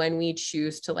when we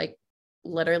choose to like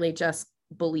literally just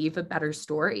believe a better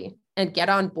story and get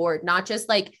on board, not just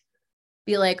like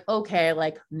be like, okay,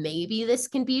 like maybe this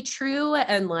can be true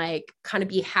and like kind of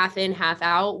be half in, half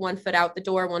out, 1 foot out the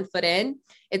door, 1 foot in.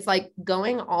 It's like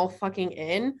going all fucking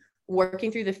in,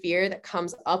 working through the fear that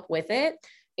comes up with it,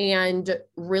 and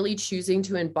really choosing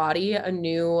to embody a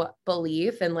new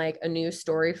belief and like a new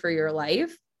story for your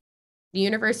life. The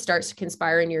universe starts to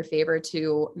conspire in your favor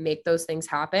to make those things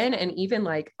happen. And even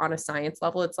like on a science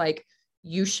level, it's like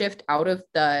you shift out of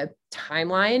the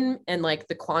timeline and like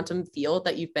the quantum field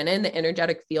that you've been in, the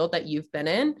energetic field that you've been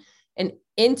in, and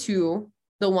into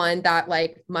the one that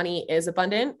like money is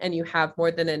abundant and you have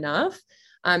more than enough.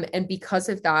 And because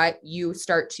of that, you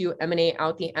start to emanate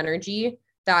out the energy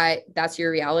that's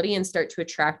your reality and start to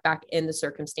attract back in the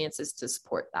circumstances to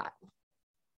support that.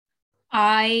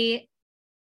 I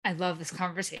love this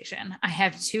conversation. I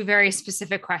have 2 very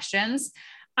specific questions.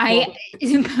 My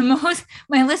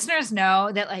listeners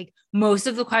know that like most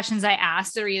of the questions I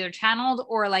asked are either channeled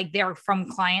or like they're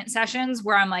from client sessions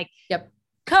where I'm like, yep,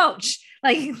 coach,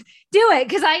 like do it.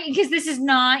 Cause this is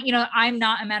not, I'm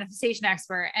not a manifestation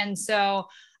expert. And so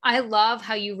I love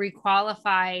how you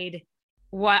requalified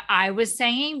what I was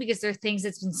saying, because there are things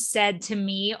that's been said to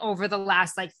me over the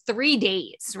last like 3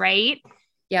 days, right?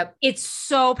 Yep. It's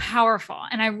so powerful.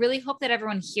 And I really hope that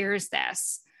everyone hears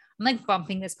this. I'm like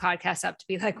bumping this podcast up to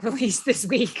be like released this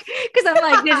week, because I'm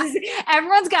like, this is,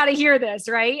 everyone's got to hear this,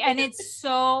 right? And it's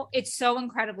so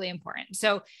incredibly important.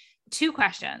 So 2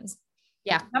 questions.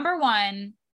 Yeah. Number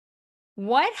 1,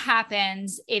 what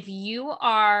happens if you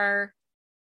are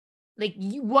like,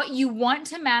 what you want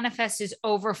to manifest is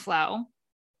overflow,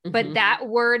 but that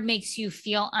word makes you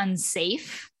feel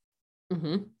unsafe?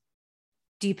 Mm-hmm.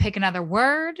 Do you pick another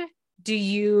word? Do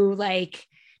you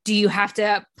have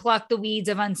to pluck the weeds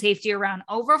of unsafety around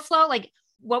overflow? Like,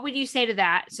 what would you say to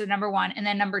that? So number 1, and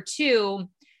then number 2,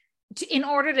 in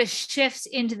order to shift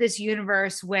into this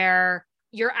universe where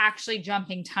you're actually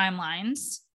jumping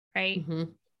timelines, right? Mm-hmm.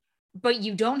 But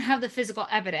you don't have the physical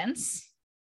evidence.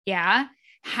 Yeah.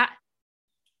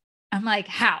 I'm like,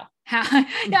 how? Yeah,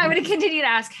 I'm going to continue to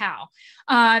ask how.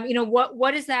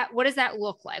 What does that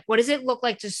look like? What does it look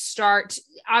like to start?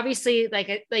 Obviously,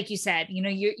 like you said,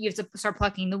 you have to start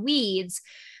plucking the weeds.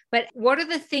 But what are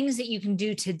the things that you can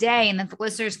do today, and that the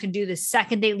listeners can do the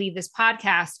second they leave this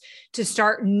podcast, to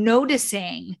start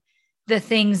noticing the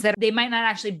things that they might not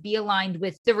actually be aligned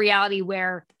with the reality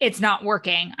where it's not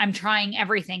working? I'm trying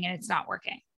everything and it's not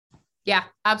working. Yeah,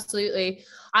 absolutely.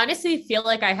 Honestly, feel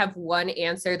like I have one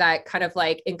answer that kind of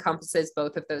like encompasses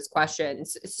both of those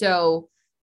questions. So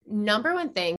number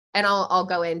 1 thing, and I'll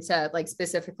go into like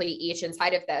specifically each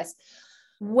inside of this.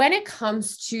 When it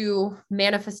comes to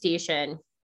manifestation,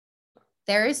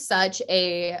 there is such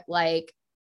a like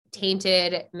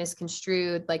tainted,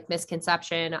 misconstrued, like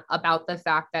misconception about the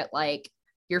fact that like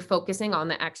you're focusing on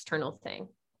the external thing.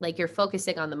 Like you're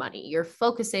focusing on the money, you're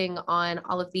focusing on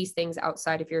all of these things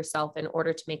outside of yourself in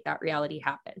order to make that reality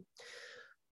happen.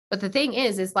 But the thing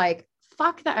is like,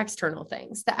 fuck the external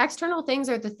things. The external things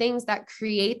are the things that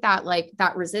create that, like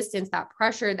that resistance, that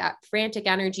pressure, that frantic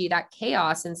energy, that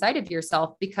chaos inside of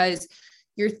yourself, because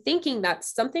you're thinking that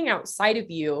something outside of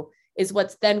you is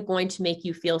what's then going to make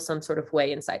you feel some sort of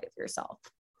way inside of yourself.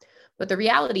 But the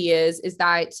reality is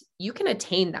that you can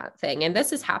attain that thing. And this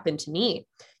has happened to me.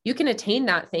 You can attain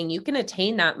that thing, you can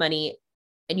attain that money,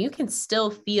 and you can still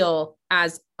feel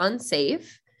as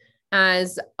unsafe,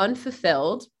 as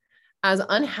unfulfilled, as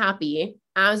unhappy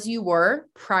as you were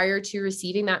prior to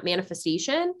receiving that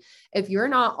manifestation, if you're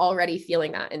not already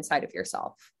feeling that inside of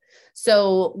yourself.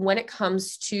 So when it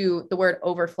comes to the word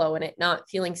overflow and it not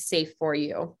feeling safe for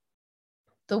you,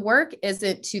 the work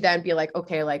isn't to then be like,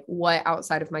 okay, like what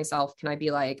outside of myself can I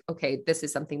be like, okay, this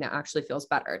is something that actually feels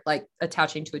better, like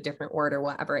attaching to a different word or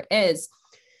whatever it is.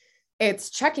 It's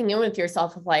checking in with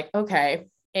yourself of like, okay,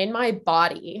 in my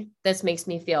body, this makes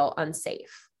me feel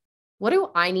unsafe. What do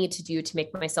I need to do to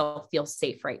make myself feel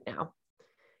safe right now?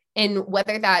 And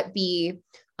whether that be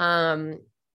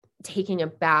taking a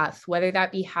bath, whether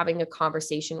that be having a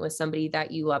conversation with somebody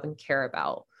that you love and care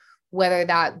about, whether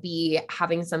that be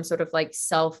having some sort of like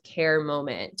self-care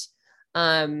moment,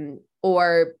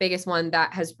 or biggest one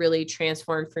that has really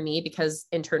transformed for me, because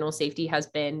internal safety has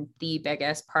been the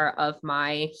biggest part of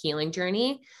my healing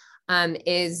journey,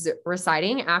 is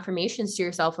reciting affirmations to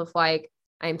yourself of like,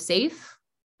 I'm safe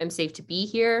to be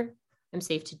here. I'm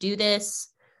safe to do this.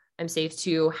 I'm safe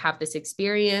to have this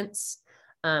experience.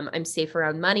 I'm safe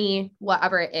around money,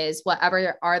 whatever it is,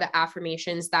 whatever are the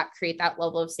affirmations that create that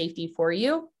level of safety for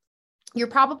you. You're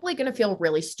probably going to feel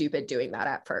really stupid doing that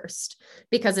at first,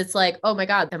 because it's like, oh my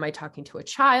God, am I talking to a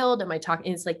child? Am I talking?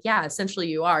 And it's like, yeah, essentially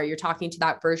you are. You're talking to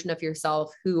that version of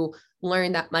yourself who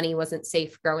learned that money wasn't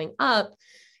safe growing up.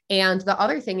 And the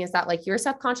other thing is that like your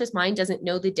subconscious mind doesn't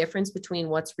know the difference between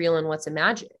what's real and what's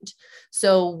imagined.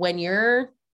 So when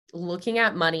you're looking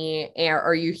at money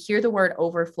or you hear the word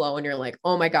overflow and you're like,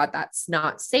 oh my God, that's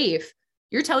not safe,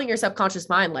 you're telling your subconscious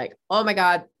mind like, oh my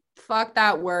God, fuck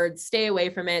that word, stay away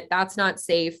from it. That's not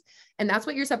safe. And that's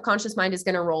what your subconscious mind is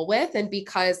going to roll with. And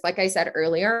because, like I said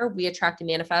earlier, we attract and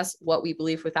manifest what we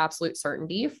believe with absolute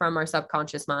certainty from our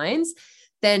subconscious minds,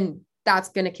 then that's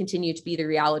going to continue to be the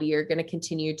reality. You're going to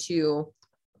continue to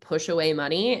push away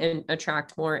money and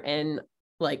attract more in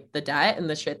like the debt and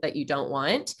the shit that you don't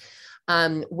want.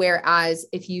 Whereas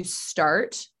if you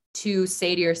start to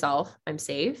say to yourself, I'm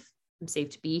safe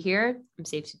to be here. I'm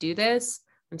safe to do this.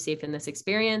 I'm safe in this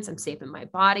experience. I'm safe in my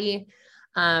body.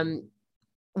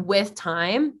 With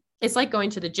time, it's like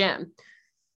going to the gym.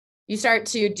 You start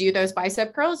to do those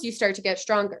bicep curls, you start to get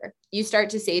stronger. You start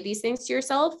to say these things to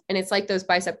yourself, and it's like those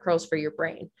bicep curls for your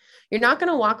brain. You're not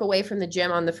going to walk away from the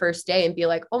gym on the first day and be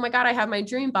like, oh my God, I have my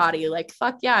dream body. Like,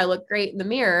 fuck yeah, I look great in the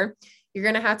mirror. you're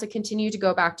going to have to continue to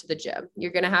go back to the gym.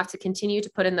 You're going to have to continue to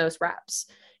put in those reps.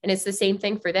 And it's the same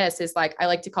thing for this. Is like, I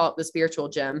like to call it the spiritual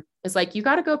gym. It's like, you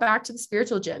got to go back to the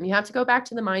spiritual gym. You have to go back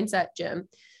to the mindset gym,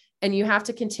 and you have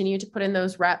to continue to put in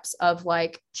those reps of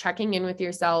like checking in with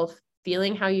yourself,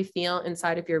 feeling how you feel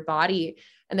inside of your body,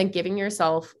 and then giving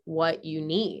yourself what you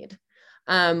need.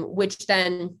 Which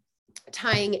then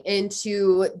tying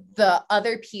into the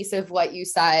other piece of what you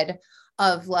said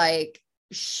of like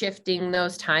shifting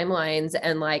those timelines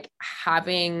and like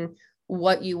having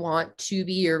what you want to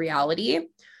be your reality.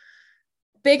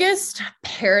 Biggest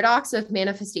paradox of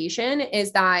manifestation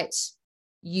is that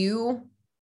you're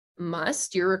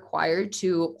required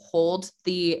to hold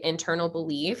the internal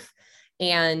belief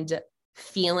and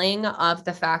feeling of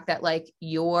the fact that like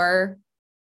your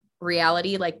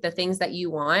reality, like the things that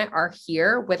you want are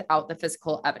here without the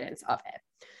physical evidence of it.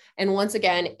 And once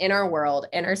again, in our world,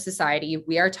 in our society,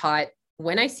 we are taught,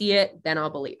 when I see it, then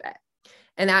I'll believe it.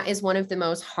 And that is one of the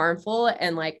most harmful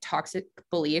and like toxic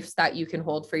beliefs that you can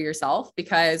hold for yourself,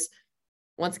 because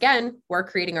once again, we're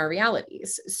creating our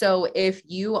realities. So if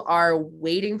you are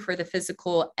waiting for the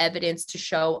physical evidence to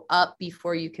show up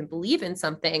before you can believe in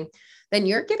something, then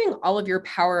you're giving all of your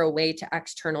power away to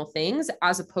external things,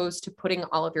 as opposed to putting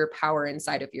all of your power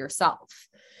inside of yourself.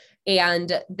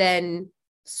 And then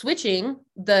switching,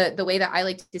 the way that I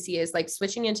like to see is like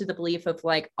switching into the belief of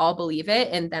like, I'll believe it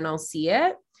and then I'll see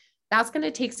it. That's going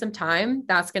to take some time.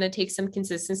 That's going to take some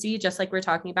consistency, just like we're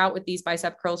talking about with these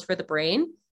bicep curls for the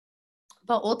brain.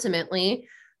 But ultimately,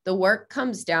 the work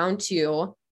comes down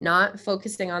to not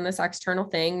focusing on this external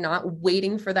thing, not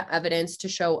waiting for the evidence to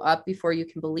show up before you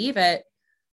can believe it,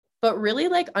 but really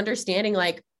like understanding,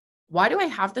 like, why do I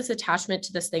have this attachment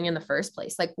to this thing in the first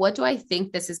place? Like, what do I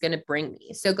think this is going to bring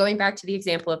me? So going back to the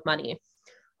example of money,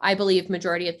 I believe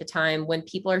majority of the time when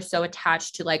people are so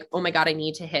attached to like, oh my God, I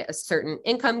need to hit a certain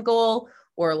income goal,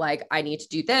 or like, I need to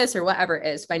do this or whatever it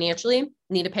is financially,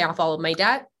 need to pay off all of my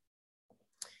debt.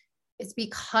 It's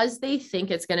because they think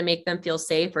it's going to make them feel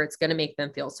safe, or it's going to make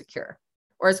them feel secure,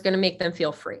 or it's going to make them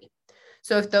feel free.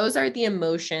 So if those are the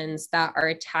emotions that are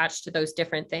attached to those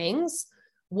different things,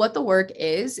 what the work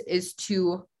is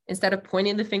to, instead of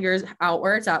pointing the fingers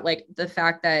outwards at like the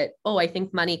fact that, oh, I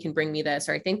think money can bring me this,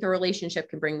 or I think the relationship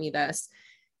can bring me this,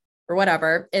 or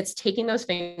whatever, it's taking those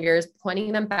fingers,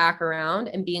 pointing them back around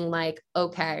and being like,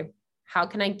 okay, how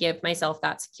can I give myself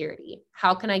that security?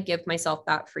 How can I give myself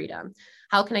that freedom?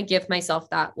 How can I give myself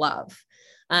that love?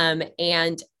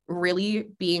 And really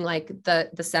being like the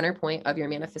center point of your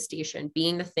manifestation,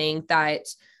 being the thing that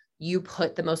you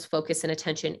put the most focus and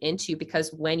attention into,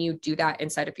 because when you do that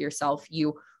inside of yourself,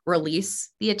 you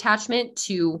release the attachment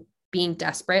to being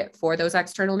desperate for those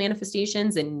external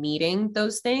manifestations and needing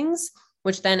those things,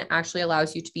 which then actually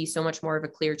allows you to be so much more of a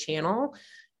clear channel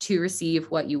to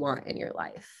receive what you want in your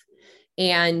life.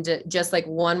 And just like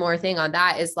one more thing on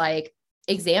that is like,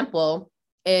 example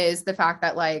is the fact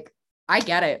that like, I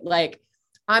get it. Like,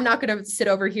 I'm not going to sit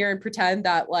over here and pretend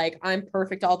that like I'm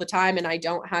perfect all the time and I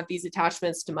don't have these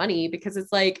attachments to money, because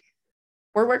it's like,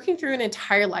 we're working through an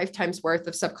entire lifetime's worth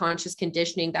of subconscious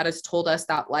conditioning that has told us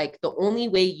that like the only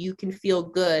way you can feel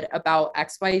good about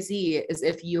XYZ is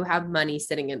if you have money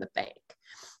sitting in the bank.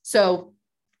 So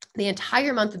the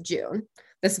entire month of June,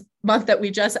 this month that we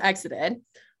just exited,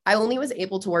 I only was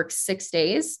able to work 6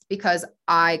 days because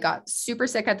I got super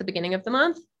sick at the beginning of the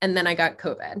month and then I got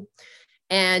COVID.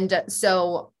 And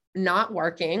so not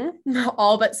working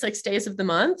all but 6 days of the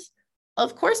month,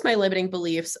 of course, my limiting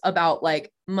beliefs about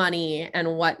like money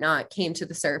and whatnot came to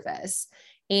the surface.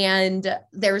 And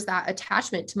there was that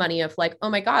attachment to money of like, oh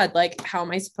my God, like, how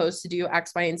am I supposed to do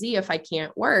X, Y, and Z if I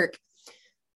can't work?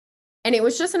 And it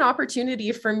was just an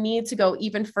opportunity for me to go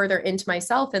even further into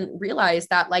myself and realize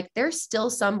that like, there's still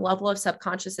some level of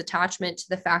subconscious attachment to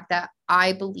the fact that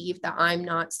I believe that I'm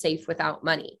not safe without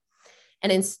money.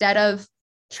 And instead of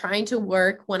trying to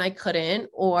work when I couldn't,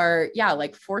 or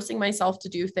like forcing myself to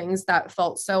do things that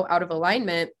felt so out of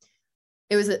alignment,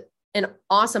 it was an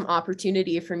awesome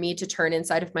opportunity for me to turn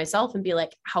inside of myself and be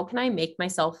like, how can I make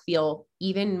myself feel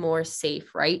even more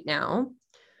safe right now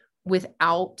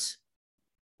without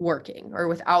working or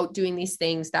without doing these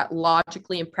things that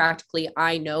logically and practically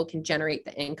I know can generate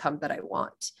the income that I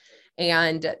want.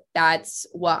 And that's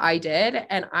what I did.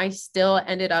 And I still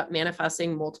ended up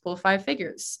manifesting multiple 5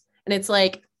 figures. And it's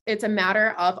like, it's a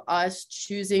matter of us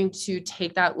choosing to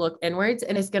take that look inwards,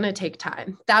 and it's going to take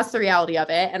time. That's the reality of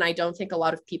it. And I don't think a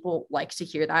lot of people like to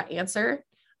hear that answer.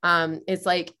 It's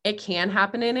like, it can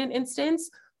happen in an instance,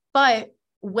 but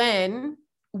when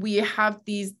we have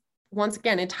these once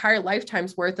again, entire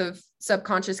lifetimes worth of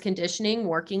subconscious conditioning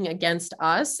working against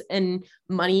us and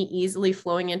money easily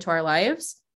flowing into our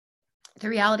lives. The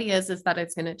reality is that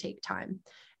it's going to take time,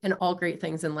 and all great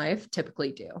things in life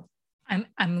typically do.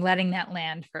 I'm letting that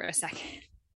land for a second.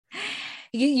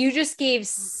 You just gave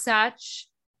such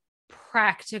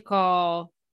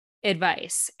practical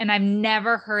advice, and I've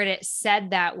never heard it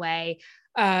said that way.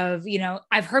 Of,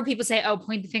 I've heard people say, oh,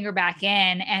 point the finger back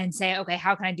in and say, okay,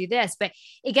 how can I do this? But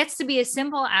it gets to be as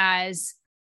simple as,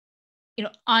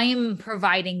 I'm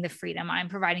providing the freedom. I'm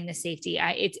providing the safety.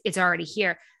 It's already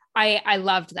here. I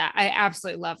loved that. I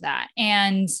absolutely love that.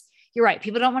 And you're right.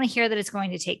 People don't want to hear that it's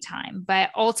going to take time, but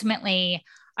ultimately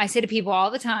I say to people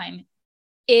all the time,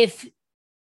 if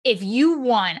you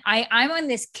won, I'm on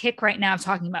this kick right now of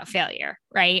talking about failure,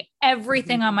 right?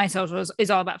 Everything on my socials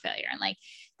is all about failure, and like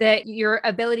that your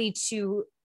ability to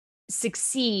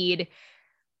succeed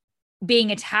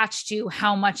being attached to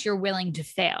how much you're willing to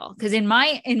fail. Because in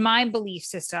my belief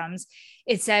systems,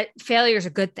 it's that failure is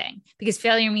a good thing, because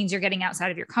failure means you're getting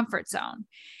outside of your comfort zone.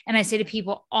 And I say to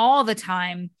people all the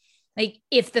time, like,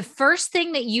 if the first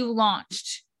thing that you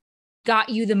launched got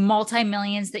you the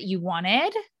multi-millions that you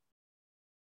wanted,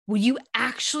 will you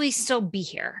actually still be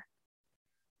here?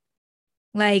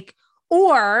 Like,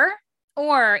 or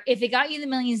if it got you the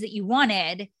millions that you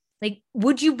wanted, like,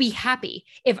 would you be happy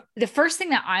if the first thing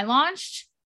that I launched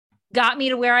got me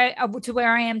to where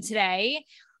I am today?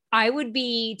 I would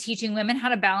be teaching women how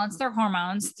to balance their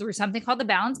hormones through something called the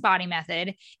Balanced Body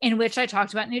Method, in which I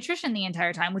talked about nutrition the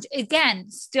entire time, which,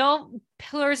 again, still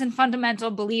pillars and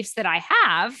fundamental beliefs that I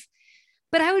have,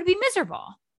 but I would be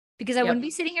miserable because I wouldn't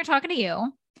be sitting here talking to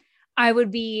you. I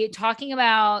would be talking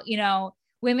about,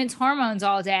 women's hormones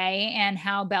all day and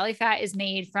how belly fat is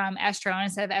made from estrogen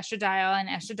instead of estradiol. And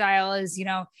estradiol is,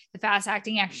 the fast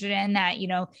acting estrogen that, you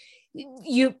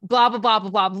blah, blah, blah, blah,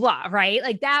 blah, blah, right?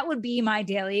 Like, that would be my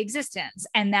daily existence.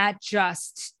 And that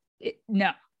just,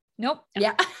 nope.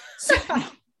 Yeah.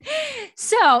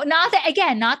 So not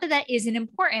that isn't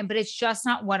important, but it's just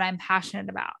not what I'm passionate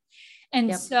about.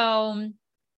 And so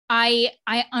I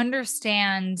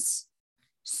understand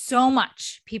so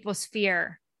much people's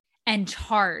fear and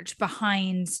charge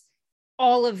behind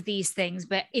all of these things.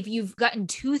 But if you've gotten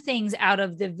two things out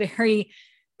of the very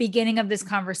beginning of this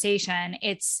conversation,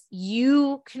 it's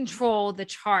you control the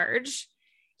charge,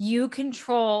 you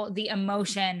control the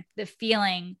emotion, the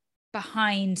feeling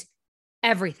behind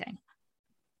everything.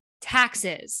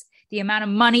 Taxes, the amount of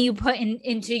money you put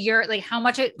into your, like, how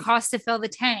much it costs to fill the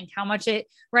tank, how much it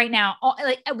right now,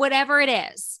 like, whatever it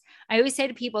is. I always say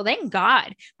to people, thank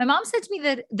God. My mom said to me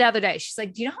the other day, she's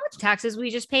like, do you know how much taxes we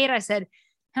just paid? I said,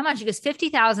 how much? She goes,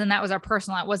 50,000. That was our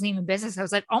personal. It wasn't even business. I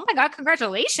was like, oh my God,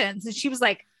 congratulations. And she was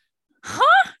like,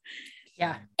 huh?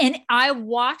 Yeah. And I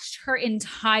watched her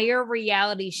entire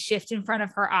reality shift in front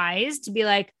of her eyes to be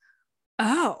like,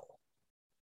 oh,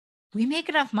 we make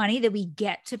enough money that we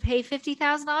get to pay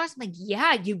 $50,000. I'm like,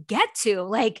 yeah, you get to,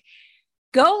 like,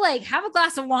 go, like, have a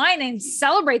glass of wine and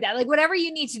celebrate that. Like, whatever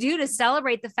you need to do to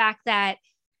celebrate the fact that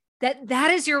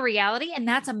is your reality. And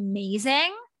that's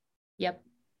amazing. Yep.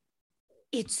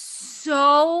 It's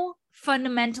so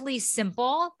fundamentally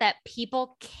simple that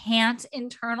people can't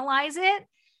internalize it.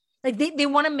 Like, they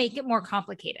want to make it more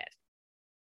complicated,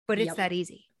 but it's that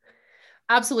easy.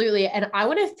 Absolutely. And I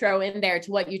want to throw in there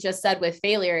to what you just said with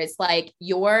failure. It's like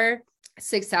your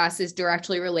success is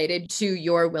directly related to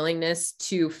your willingness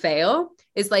to fail.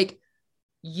 Is like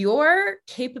your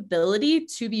capability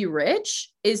to be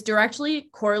rich is directly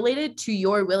correlated to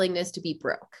your willingness to be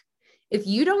broke. If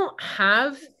you don't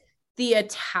have the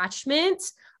attachment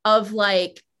of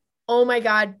like, oh my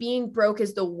God, being broke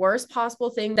is the worst possible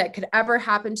thing that could ever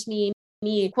happen to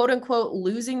me, quote unquote,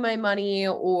 losing my money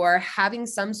or having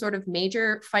some sort of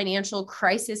major financial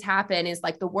crisis happen is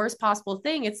like the worst possible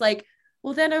thing. It's like,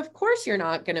 well, then of course you're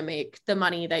not going to make the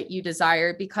money that you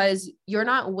desire because you're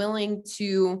not willing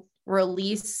to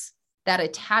release that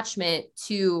attachment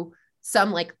to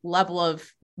some like level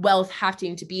of wealth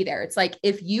having to be there. It's like,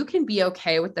 if you can be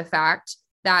okay with the fact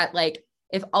that, like,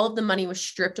 if all of the money was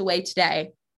stripped away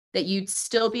today, that you'd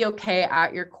still be okay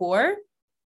at your core,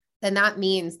 then that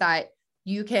means that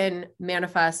you can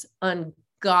manifest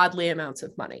ungodly amounts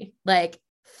of money, like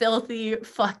filthy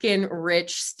fucking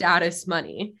rich status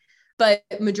money. But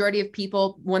majority of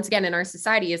people, once again, in our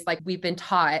society is like, we've been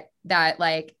taught that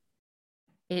like,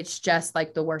 it's just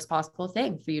like the worst possible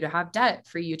thing for you to have debt,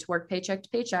 for you to work paycheck to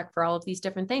paycheck, for all of these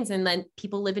different things. And then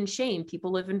people live in shame,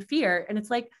 people live in fear. And it's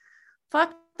like,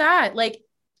 fuck that. Like,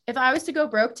 if I was to go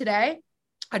broke today,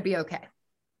 I'd be okay.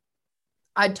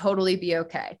 I'd totally be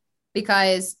okay,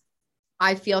 because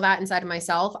I feel that inside of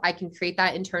myself. I can create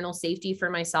that internal safety for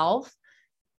myself.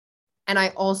 And I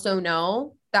also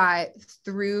know that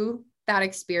through that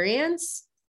experience,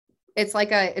 it's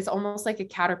almost like a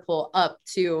catapult up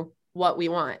to what we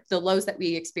want. The lows that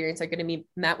we experience are going to be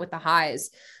met with the highs.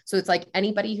 So it's like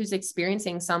anybody who's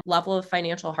experiencing some level of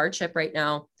financial hardship right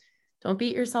now, don't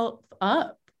beat yourself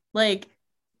up. Like,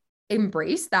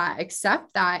 embrace that,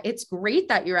 accept that. It's great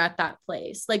that you're at that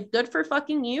place. Like, good for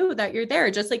fucking you that you're there.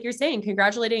 Just like you're saying,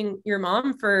 congratulating your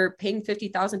mom for paying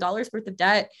 $50,000 worth of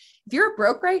debt. If you're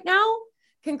broke right now,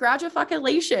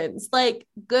 congratulations. Like,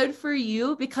 good for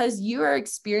you, because you are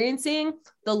experiencing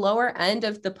the lower end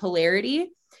of the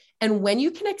polarity. And when you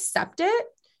can accept it,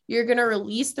 you're going to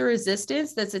release the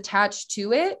resistance that's attached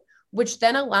to it, which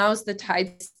then allows the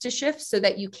tides to shift so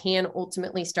that you can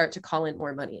ultimately start to call in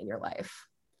more money in your life.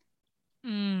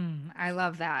 I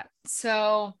love that.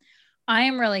 So I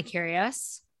am really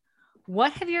curious.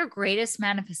 What have your greatest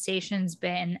manifestations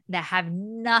been that have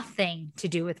nothing to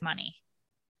do with money?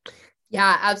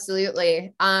 Yeah,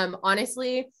 absolutely.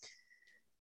 Honestly,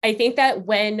 I think that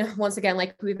once again,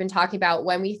 like we've been talking about,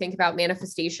 when we think about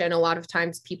manifestation, a lot of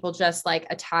times people just like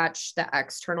attach the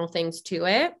external things to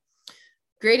it.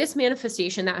 Greatest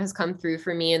manifestation that has come through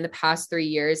for me in the past 3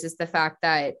 years is the fact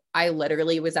that I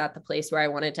literally was at the place where I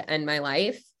wanted to end my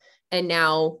life. And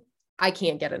now I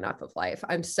can't get enough of life.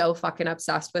 I'm so fucking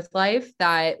obsessed with life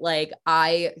that like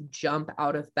I jump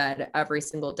out of bed every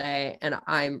single day and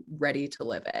I'm ready to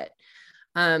live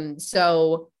it.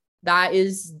 So that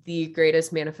is the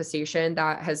greatest manifestation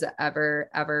that has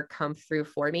ever come through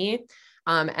for me.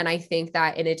 And I think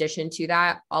that in addition to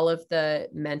that, all of the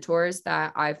mentors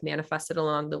that I've manifested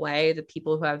along the way, the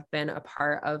people who have been a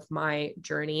part of my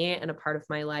journey and a part of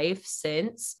my life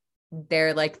since,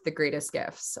 they're like the greatest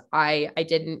gifts. I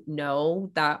didn't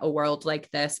know that a world like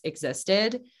this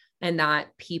existed, and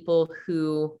that people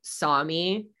who saw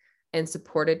me and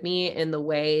supported me in the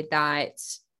way that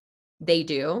they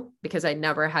do, because I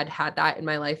never had that in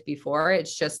my life before.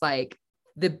 It's just like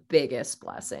the biggest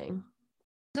blessing.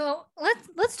 So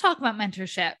let's talk about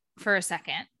mentorship for a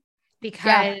second,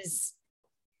 because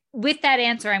with that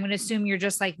answer, I'm going to assume you're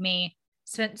just like me,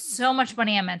 spent so much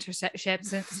money on mentorships,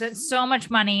 spent so much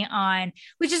money on,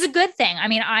 which is a good thing. I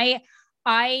mean,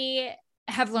 I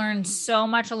have learned so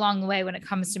much along the way when it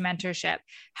comes to mentorship.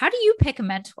 How do you pick a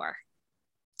mentor?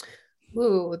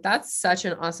 Ooh, that's such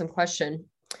an awesome question.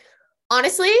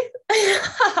 Honestly,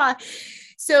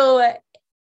 so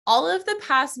all of the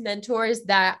past mentors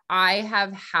that I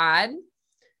have had,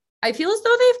 I feel as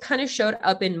though they've kind of showed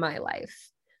up in my life.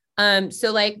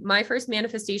 So like my first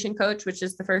manifestation coach, which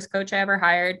is the first coach I ever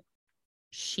hired,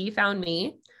 she found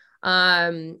me.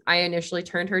 I initially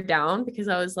turned her down because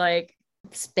I was like,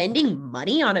 spending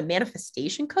money on a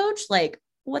manifestation coach? Like,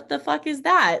 what the fuck is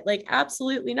that? Like,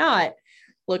 absolutely not.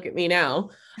 Look at me now.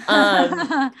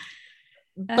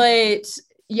 But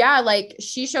yeah, like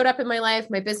she showed up in my life.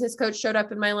 My business coach showed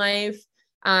up in my life.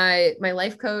 My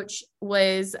life coach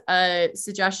was a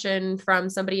suggestion from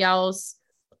somebody else.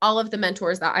 All of the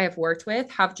mentors that I have worked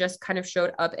with have just kind of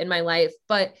showed up in my life.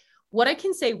 But what I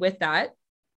can say with that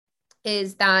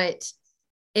is that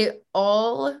it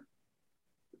all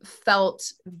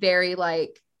felt very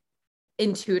like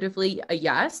intuitively a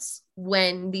yes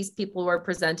when these people were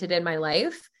presented in my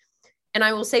life. And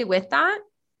I will say with that,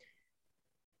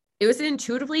 it was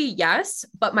intuitively yes,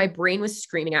 but my brain was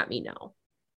screaming at me no.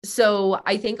 So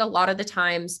I think a lot of the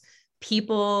times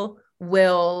people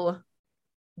will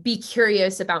be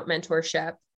curious about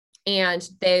mentorship and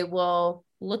they will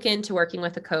look into working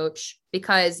with a coach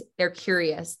because they're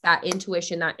curious. That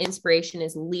intuition, that inspiration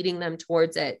is leading them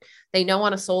towards it. They know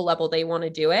on a soul level they want to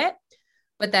do it.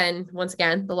 But then once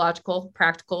again, the logical,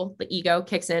 practical, the ego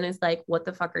kicks in. Is like, what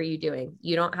the fuck are you doing?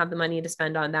 You don't have the money to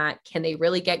spend on that. Can they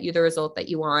really get you the result that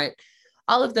you want?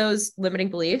 All of those limiting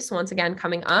beliefs, once again,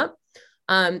 coming up.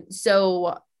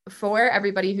 So for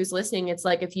everybody who's listening, it's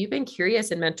like, if you've been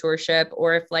curious in mentorship,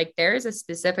 or if like there's a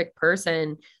specific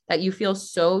person that you feel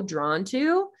so drawn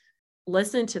to,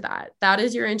 listen to that. That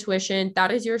is your intuition.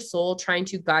 That is your soul trying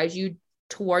to guide you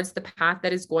towards the path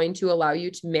that is going to allow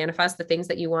you to manifest the things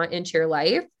that you want into your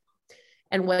life.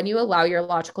 And when you allow your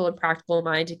logical and practical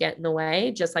mind to get in the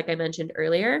way, just like I mentioned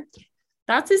earlier,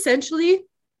 that's essentially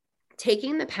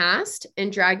taking the past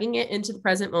and dragging it into the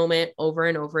present moment over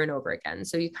and over and over again.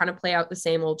 So you kind of play out the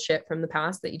same old shit from the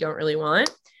past that you don't really want,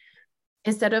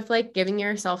 instead of like giving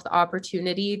yourself the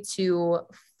opportunity to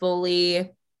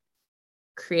fully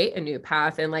create a new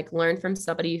path and like learn from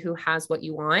somebody who has what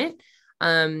you want.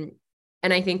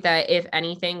 And I think that if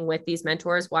anything with these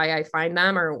mentors, why I find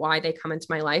them or why they come into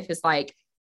my life is like,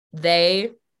 they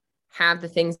have the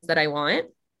things that I want.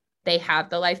 They have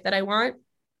the life that I want,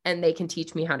 and they can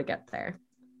teach me how to get there.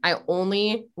 I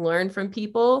only learn from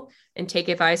people and take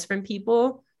advice from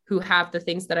people who have the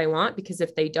things that I want, because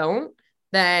if they don't,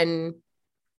 then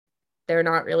they're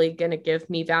not really going to give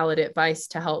me valid advice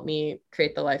to help me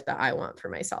create the life that I want for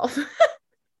myself.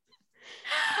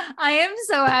 I am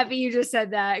so happy you just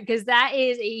said that, because that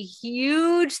is a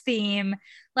huge theme.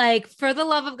 Like, for the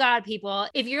love of God, people,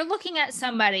 if you're looking at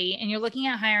somebody and you're looking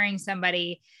at hiring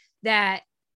somebody that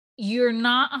you're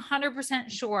not 100%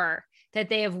 sure that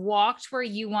they have walked where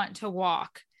you want to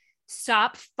walk,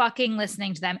 stop fucking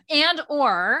listening to them. And,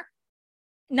 or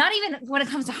not even when it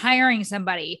comes to hiring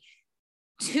somebody,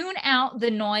 tune out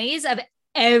the noise of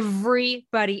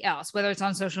everybody else, whether it's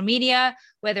on social media,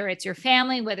 whether it's your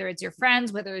family, whether it's your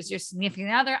friends, whether it's your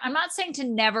significant other. I'm not saying to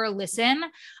never listen.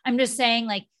 I'm just saying,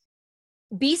 like,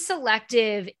 be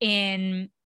selective in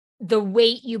the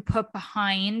weight you put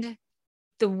behind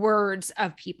the words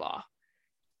of people,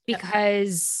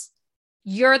 because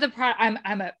you're the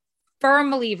I'm a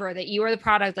firm believer that you are the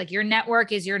product. Like, your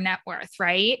network is your net worth,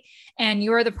 right? And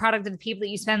you're the product of the people that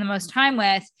you spend the most time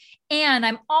with. And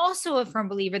I'm also a firm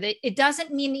believer that it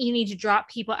doesn't mean that you need to drop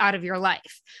people out of your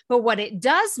life. But what it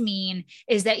does mean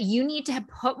is that you need to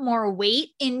put more weight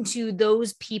into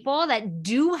those people that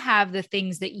do have the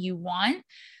things that you want,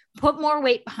 put more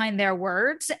weight behind their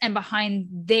words and behind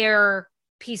their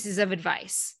pieces of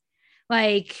advice.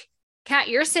 Like, Kat,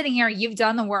 you're sitting here, you've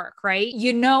done the work, right?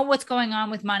 You know what's going on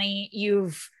with money.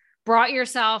 You've brought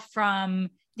yourself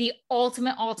from the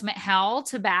ultimate hell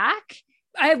to back.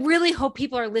 I really hope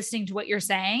people are listening to what you're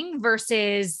saying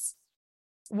versus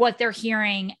what they're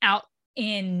hearing out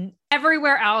in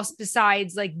everywhere else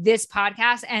besides like this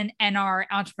podcast and our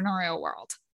entrepreneurial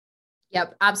world.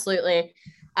 Yep, absolutely.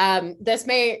 This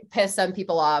may piss some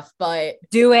people off, but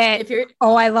do it.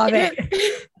 I love it.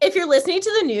 If you're listening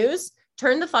to the news,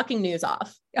 turn the fucking news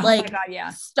off. Oh like, my God, yeah.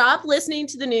 Stop listening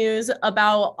to the news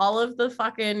about all of the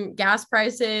fucking gas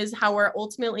prices, how we're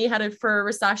ultimately headed for a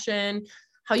recession,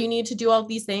 how you need to do all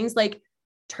these things. Like,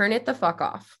 turn it the fuck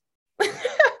off.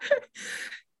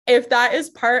 If that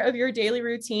is part of your daily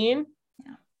routine,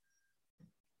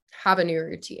 have a new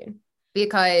routine,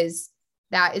 because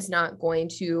that is not going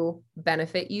to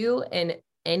benefit you in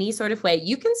any sort of way.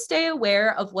 You can stay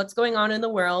aware of what's going on in the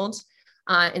world,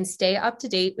 and stay up to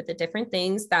date with the different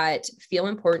things that feel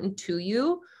important to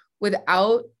you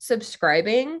without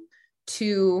subscribing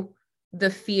to the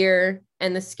fear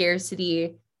and the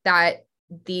scarcity that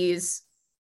these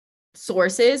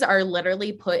sources are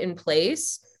literally put in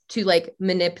place to like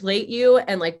manipulate you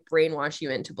and like brainwash you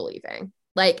into believing.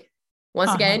 Like,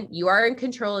 once again, you are in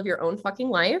control of your own fucking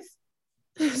life.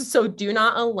 So do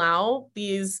not allow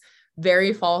these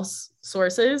very false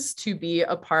sources to be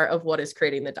a part of what is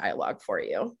creating the dialogue for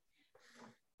you.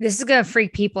 This is going to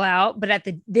freak people out, but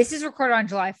this is recorded on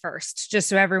July 1st, just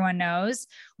so everyone knows.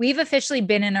 We've officially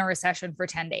been in a recession for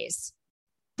 10 days.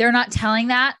 They're not telling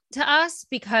that to us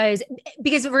because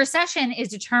a recession is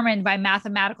determined by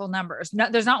mathematical numbers. No,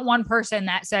 there's not one person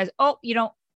that says, oh,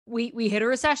 we hit a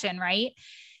recession, right?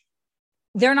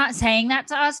 They're not saying that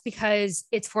to us because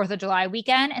it's 4th of July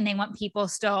weekend and they want people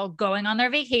still going on their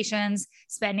vacations,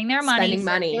 spending their money,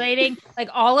 circulating, like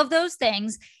all of those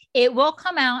things. It will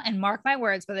come out, and mark my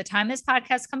words, by the time this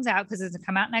podcast comes out, because it's going to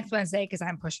come out next Wednesday, because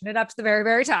I'm pushing it up to the very,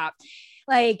 very top.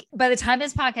 Like, by the time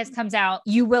this podcast comes out,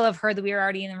 you will have heard that we are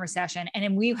already in a recession,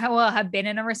 and we will have been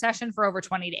in a recession for over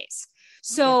 20 days.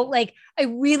 So like, I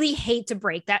really hate to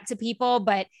break that to people,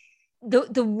 but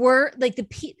the word, like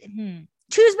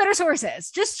choose better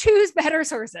sources. Just choose better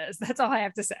sources. That's all I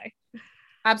have to say.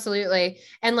 Absolutely.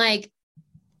 And like,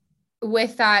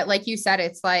 with that, like you said,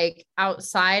 it's like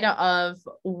outside of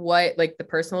what, like the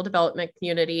personal development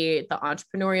community, the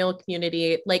entrepreneurial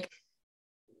community, like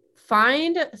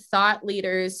find thought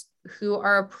leaders who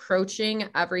are approaching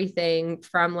everything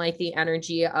from like the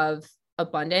energy of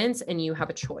abundance, and you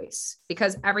have a choice,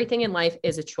 because everything in life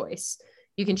is a choice.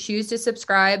 You can choose to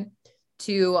subscribe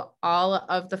to all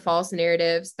of the false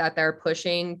narratives that they're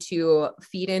pushing to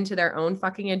feed into their own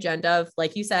fucking agenda of,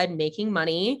 like you said, making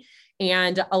money,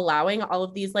 and allowing all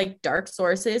of these like dark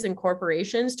sources and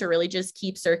corporations to really just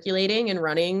keep circulating and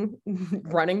running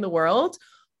the world.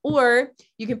 Or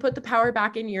you can put the power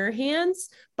back in your hands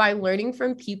by learning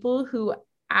from people who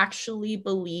actually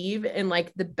believe in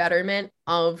like the betterment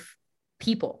of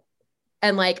people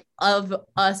and like of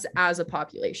us as a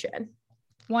population.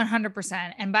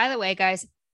 100%. And by the way, guys,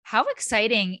 how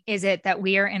exciting is it that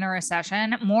we are in a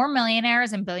recession? More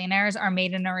millionaires and billionaires are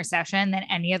made in a recession than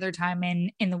any other time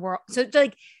in the world. So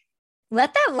like,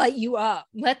 let that light you up.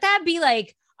 Let that be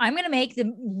like, I'm going to make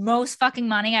the most fucking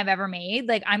money I've ever made.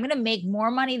 Like I'm going to make more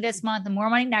money this month and more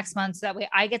money next month. So that way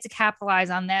I get to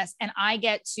capitalize on this and I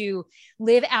get to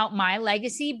live out my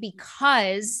legacy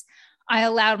because I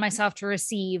allowed myself to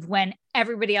receive when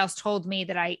everybody else told me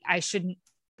that I shouldn't.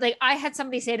 Like I had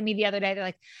somebody say to me the other day, they're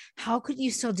like, how could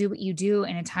you still do what you do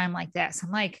in a time like this?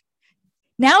 I'm like,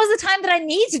 now is the time that I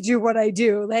need to do what I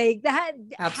do. Like that.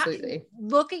 Absolutely.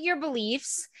 Look at your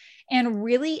beliefs and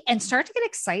really, and start to get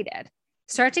excited.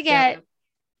 Start to get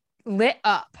lit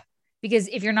up, because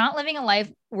if you're not living a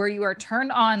life where you are turned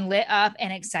on, lit up,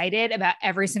 and excited about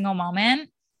every single moment,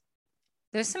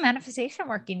 there's some manifestation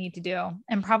work you need to do.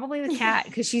 And probably with Kat,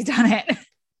 because she's done it.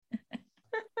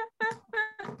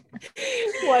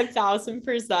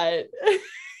 1000%.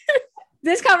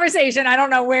 This conversation, I don't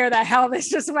know where the hell this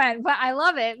just went, but I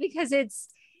love it because it's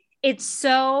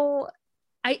so,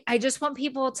 I just want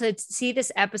people to see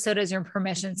this episode as your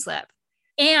permission slip.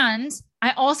 And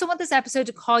I also want this episode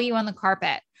to call you on the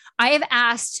carpet. I have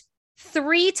asked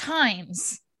 3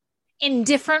 times in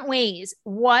different ways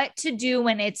what to do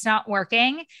when it's not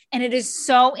working. And it is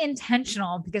so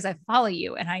intentional because I follow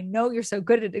you and I know you're so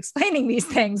good at explaining these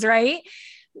things, right?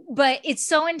 But it's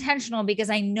so intentional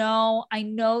because I know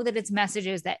that it's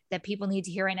messages that people need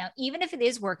to hear right now. Even if it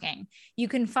is working, you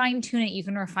can fine tune it, you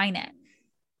can refine it.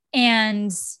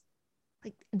 And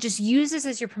like, just use this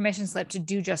as your permission slip to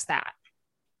do just that.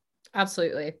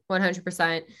 Absolutely.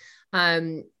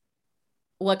 100%.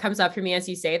 What comes up for me as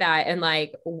you say that, and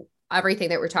like everything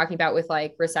that we're talking about with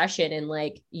like recession and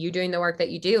like you doing the work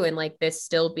that you do and like this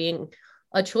still being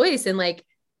a choice and like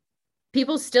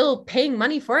people still paying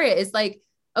money for it is like,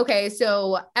 okay,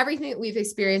 so everything that we've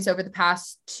experienced over the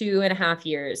past 2.5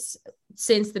 years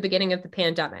since the beginning of the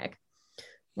pandemic,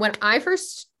 when I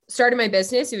first started my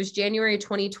business, it was January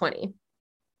 2020.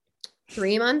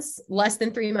 Less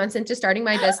than 3 months into starting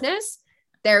my business,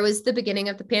 there was the beginning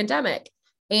of the pandemic.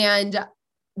 And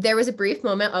there was a brief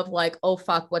moment of like, oh,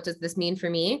 fuck, what does this mean for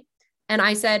me? And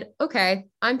I said, okay,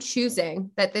 I'm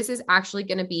choosing that this is actually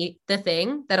going to be the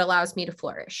thing that allows me to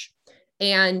flourish.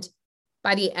 And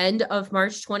by the end of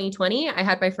March 2020, I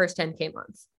had my first 10K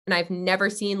month. And I've never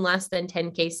seen less than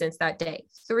 10K since that day.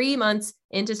 3 months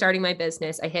into starting my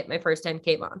business, I hit my first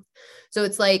 10K month. So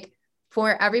it's like, for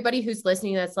everybody who's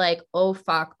listening, that's like, oh,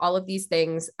 fuck, all of these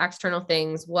things, external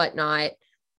things, whatnot.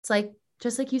 It's like,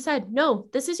 just like you said, no,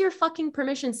 this is your fucking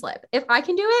permission slip. If I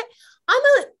can do it, I'm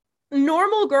a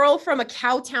normal girl from a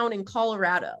cow town in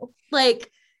Colorado. Like,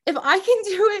 if I can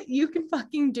do it, you can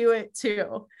fucking do it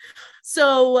too.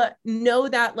 So know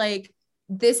that like,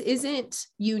 this isn't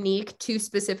unique to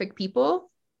specific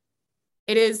people.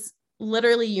 It is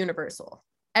literally universal.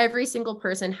 Every single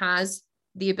person has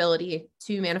the ability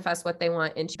to manifest what they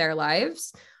want into their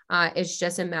lives. It's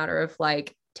just a matter of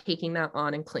like taking that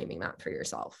on and claiming that for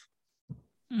yourself.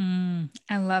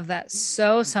 I love that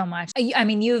so much. I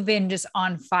mean, you've been just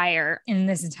on fire in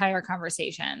this entire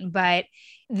conversation, but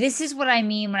this is what I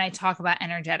mean when I talk about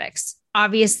energetics.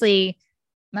 Obviously,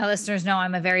 my listeners know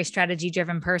I'm a very strategy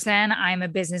driven person. I'm a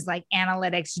business like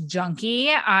analytics junkie.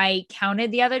 I counted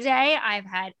the other day. I've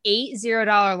had 8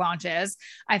 $0 launches.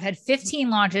 I've had 15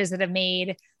 launches that have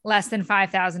made less than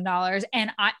 $5,000.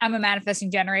 And I'm a manifesting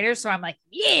generator. So I'm like,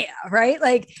 yeah, right.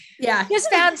 Like, yeah,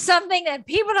 just found something that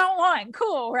people don't want.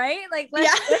 Cool. Right. Like,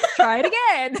 let's try it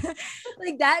again.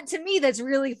 Like that to me, that's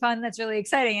really fun. That's really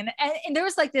exciting. And there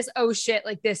was like this, oh shit,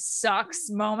 like this sucks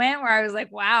moment where I was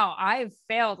like, wow, I've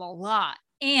failed a lot.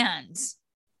 And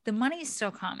the money is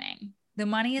still coming. The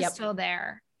money is still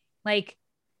there. Like,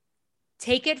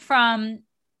 take it from,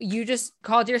 you just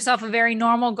called yourself a very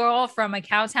normal girl from a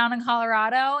cow town in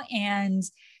Colorado, and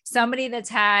somebody that's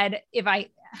had,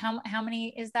 how many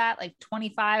is that? Like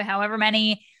 25, however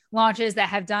many launches that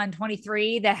have done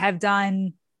 23 that have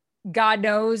done, God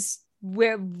knows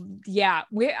where. Yeah.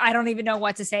 I don't even know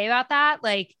what to say about that.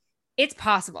 Like, it's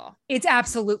possible. It's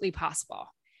absolutely possible.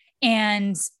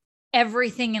 And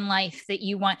everything in life that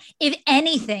you want. If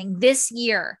anything, this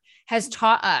year has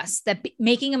taught us that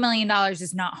making $1 million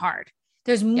is not hard.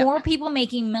 There's more people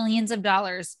making millions of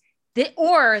dollars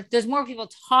or there's more people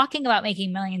talking about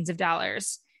making millions of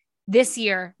dollars this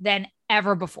year than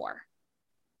ever before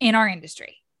in our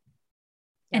industry.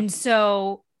 And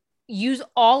so use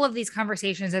all of these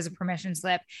conversations as a permission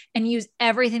slip and use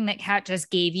everything that Kat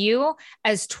just gave you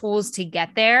as tools to get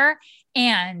there.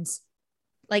 And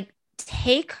like,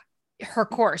 take her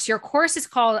course. Your course is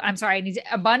called,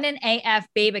 Abundant AF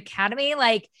Babe Academy.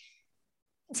 Like,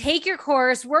 take your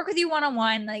course, work with you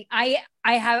one-on-one. Like, I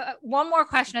have one more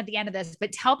question at the end of this,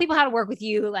 but tell people how to work with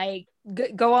you. Like,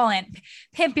 go all in,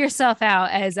 pimp yourself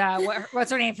out, as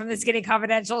what's her name from the Skinny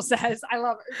Confidential says. I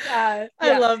love her.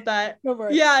 I love that.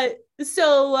 Yeah.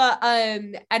 So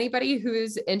anybody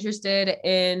who's interested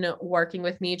in working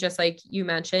with me, just like you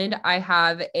mentioned, I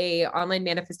have a online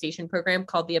manifestation program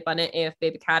called the Abundant AF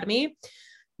Babe Academy.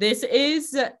 This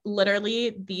is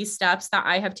literally the steps that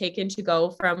I have taken to go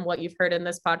from what you've heard in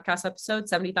this podcast episode,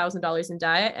 $70,000 in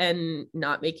debt and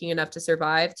not making enough to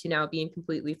survive, to now being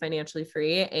completely financially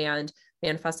free and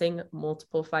manifesting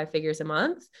multiple 5 figures a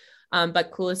month.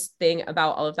 But coolest thing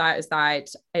about all of that is that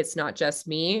it's not just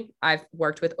me. I've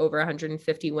worked with over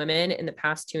 150 women in the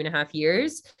past 2.5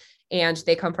 years, and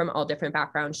they come from all different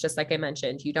backgrounds. Just like I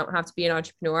mentioned, you don't have to be an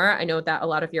entrepreneur. I know that a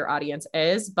lot of your audience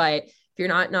is, but if you're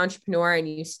not an entrepreneur and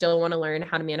you still want to learn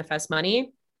how to manifest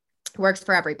money, works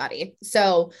for everybody.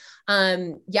 So,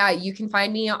 you can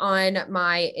find me on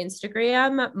my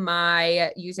Instagram.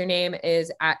 My username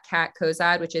is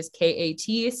 @KatCozadd, which is KatCozadd.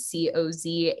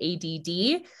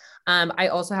 I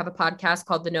also have a podcast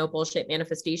called the No Bullshit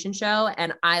Manifestation Show,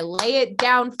 and I lay it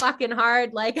down fucking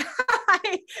hard like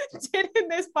I did in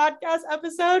this podcast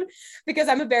episode, because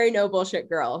I'm a very no bullshit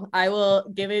girl. I will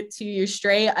give it to you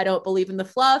straight. I don't believe in the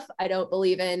fluff. I don't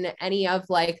believe in any of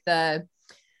I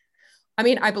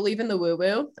believe in the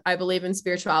woo-woo. I believe in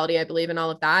spirituality. I believe in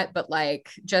all of that. But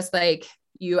just like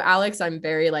you, Alex, I'm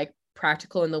very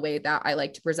practical in the way that I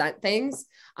like to present things.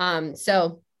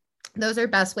 So those are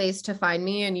best ways to find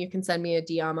me, and you can send me a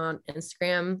DM on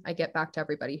Instagram. I get back to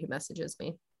everybody who messages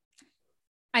me.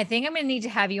 I think I'm going to need to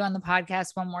have you on the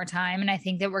podcast one more time. And I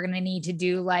think that we're going to need to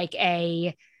do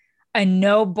a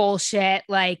no bullshit,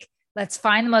 let's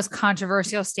find the most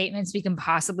controversial statements we can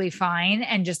possibly find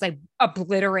and just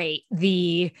obliterate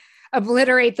the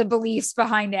beliefs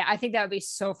behind it. I think that would be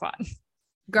so fun.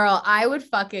 Girl, I would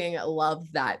fucking love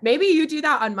that. Maybe you do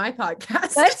that on my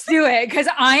podcast. Let's do it. Cause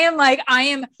I am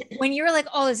when you're like,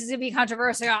 oh, this is gonna be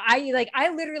controversial. I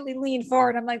literally lean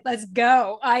forward. I'm like, let's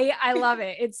go. I love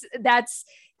it.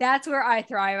 That's where I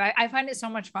thrive. I find it so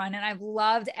much fun, and I've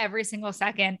loved every single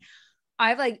second.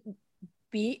 I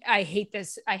hate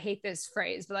this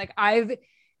phrase, but I've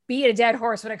beat a dead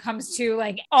horse when it comes to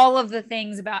all of the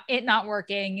things about it not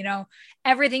working,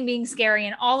 everything being scary,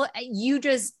 and you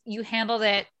handled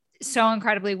it so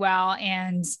incredibly well.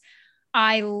 And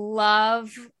I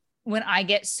love when I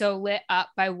get so lit up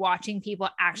by watching people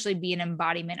actually be an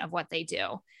embodiment of what they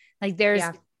do.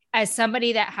 As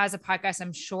somebody that has a podcast,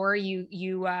 I'm sure you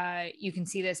can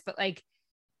see this, but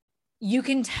you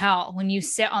can tell when you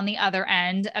sit on the other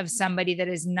end of somebody that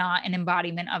is not an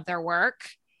embodiment of their work.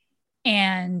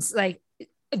 And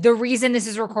the reason this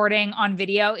is recording on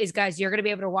video is, guys, you're going to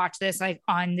be able to watch this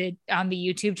on the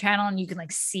YouTube channel, and you can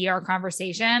see our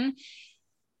conversation.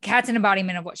 Kat's an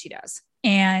embodiment of what she does.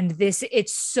 And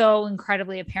it's so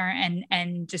incredibly apparent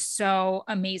and just so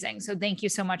amazing. So thank you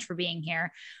so much for being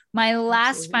here. My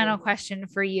last final question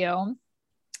for you.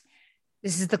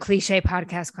 This is the cliche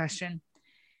podcast question.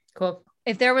 Cool.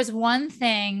 If there was one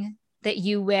thing that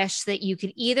you wish that you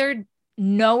could either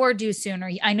know or do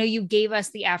sooner, I know you gave us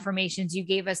the affirmations, you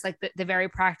gave us the very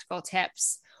practical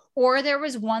tips, or there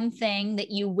was one thing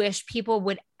that you wish people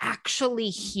would actually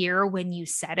hear when you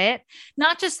said it,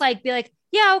 not just be like,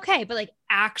 yeah, okay, but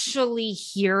actually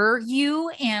hear you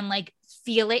and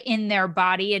feel it in their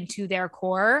body and to their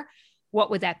core,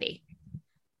 what would that be?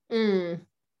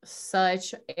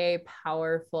 Such a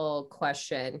powerful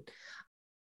question.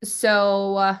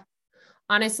 So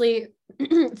honestly,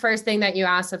 first thing that you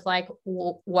asked of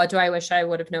what do I wish I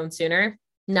would have known sooner?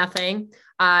 Nothing,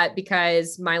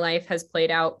 because my life has played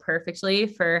out perfectly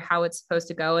for how it's supposed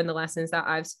to go, and the lessons that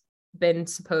I've been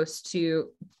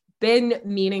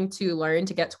meaning to learn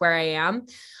to get to where I am.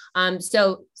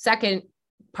 So second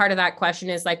part of that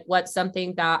question is what's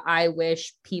something that I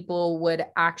wish people would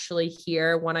actually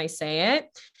hear when I say it,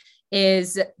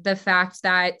 is the fact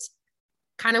that,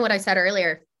 kind of what I said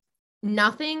earlier,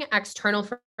 nothing external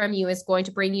from you is going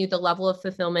to bring you the level of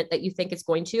fulfillment that you think it's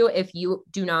going to if you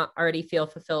do not already feel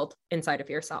fulfilled inside of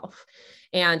yourself.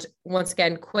 And once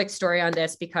again, quick story on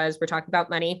this, because we're talking about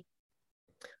money.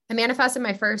 I manifested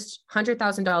my first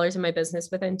 $100,000 in my business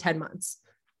within 10 months.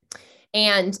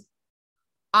 And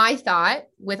I thought,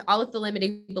 with all of the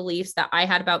limiting beliefs that I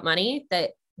had about money,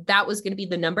 that was going to be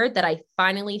the number that I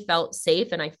finally felt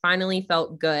safe and I finally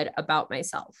felt good about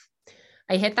myself.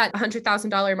 I hit that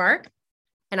 $100,000 mark,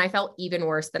 and I felt even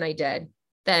worse than I did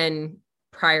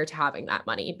prior to having that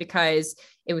money, because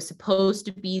it was supposed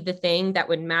to be the thing that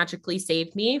would magically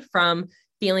save me from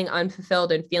feeling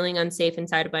unfulfilled and feeling unsafe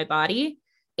inside of my body.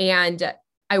 And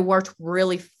I worked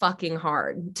really fucking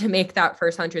hard to make that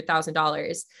first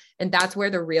 $100,000. And that's where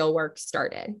the real work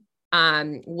started.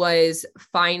 was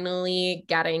finally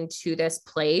getting to this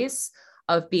place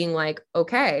of being like,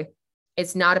 okay,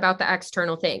 it's not about the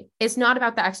external thing. It's not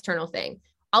about the external thing.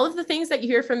 All of the things that you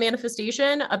hear from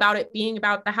manifestation about it being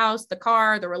about the house, the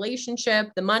car, the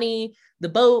relationship, the money, the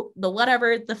boat, the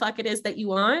whatever the fuck it is that you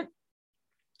want.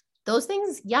 Those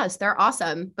things, yes, they're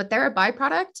awesome, but they're a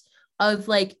byproduct of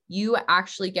like you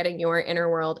actually getting your inner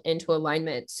world into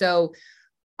alignment. So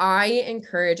I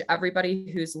encourage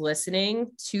everybody who's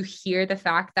listening to hear the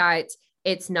fact that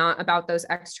it's not about those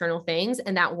external things,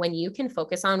 and that when you can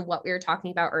focus on what we were talking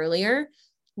about earlier,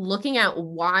 looking at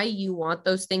why you want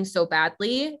those things so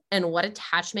badly and what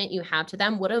attachment you have to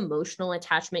them, what emotional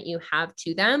attachment you have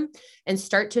to them, and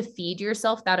start to feed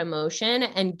yourself that emotion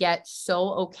and get so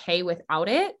okay without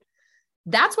it.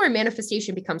 That's where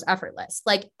manifestation becomes effortless.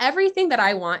 Like everything that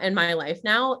I want in my life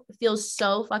now feels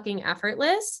so fucking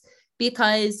effortless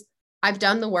because I've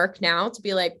done the work now to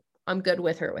be like, I'm good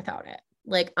with her without it.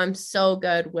 Like I'm so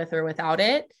good with her without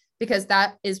it, because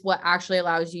that is what actually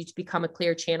allows you to become a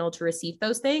clear channel to receive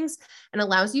those things and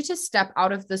allows you to step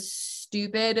out of the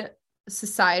stupid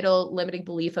societal limiting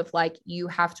belief of like, you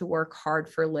have to work hard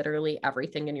for literally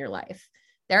everything in your life.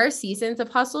 There are seasons of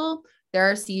hustle. There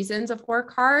are seasons of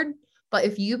work hard. But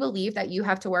if you believe that you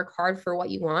have to work hard for what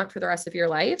you want for the rest of your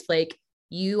life, like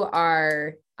you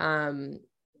are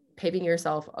paving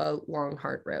yourself a long,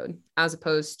 hard road, as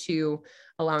opposed to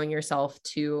allowing yourself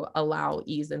to allow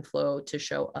ease and flow to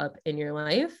show up in your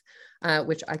life,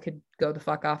 which I could go the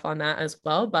fuck off on that as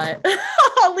well, but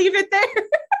I'll leave it there.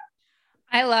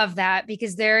 I love that,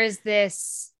 because there is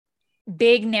this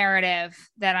big narrative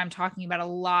that I'm talking about a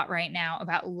lot right now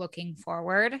about looking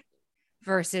forward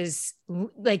versus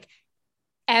like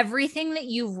everything that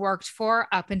you've worked for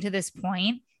up until this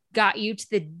point got you to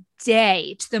the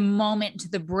day, to the moment, to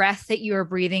the breath that you are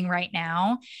breathing right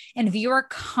now. And if you are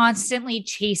constantly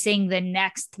chasing the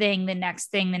next thing, the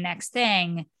next thing, the next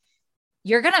thing,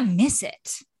 you're going to miss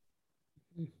it.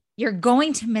 You're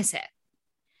going to miss it.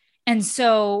 And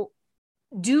so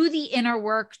do the inner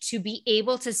work to be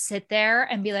able to sit there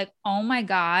and be like, oh my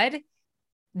God,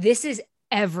 this is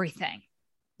everything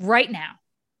right now.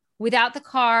 Without the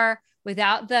car,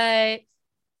 without the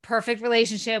perfect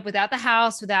relationship, without the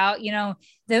house, without, you know,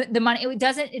 the money, it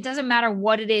doesn't matter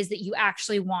what it is that you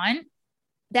actually want.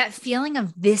 That feeling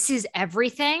of this is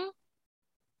everything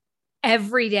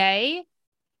every day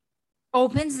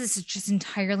opens this just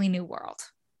entirely new world.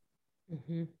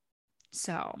 Mm-hmm.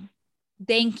 So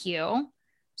thank you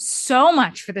so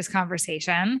much for this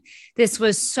conversation. This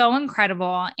was so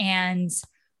incredible. And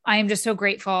I am just so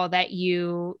grateful that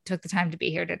you took the time to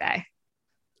be here today.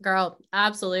 Girl,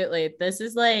 absolutely. This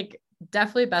is like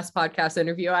definitely best podcast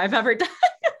interview I've ever done.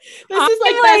 This is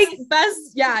like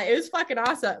best. Yeah, it was fucking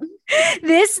awesome.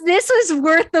 This was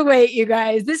worth the wait, you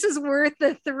guys. This is worth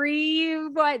the 3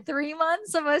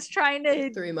 months of us trying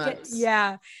to 3 months.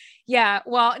 Yeah.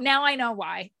 Well, now I know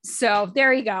why. So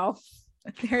there you go.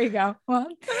 Well,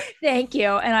 thank you.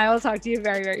 And I will talk to you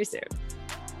very, very soon.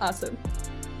 Awesome.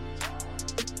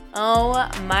 Oh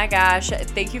my gosh.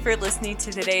 Thank you for listening to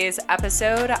today's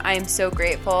episode. I am so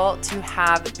grateful to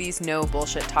have these no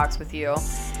bullshit talks with you.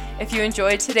 If you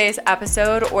enjoyed today's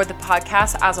episode or the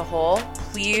podcast as a whole,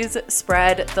 please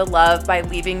spread the love by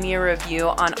leaving me a review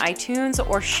on iTunes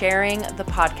or sharing the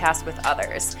podcast with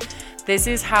others. This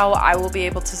is how I will be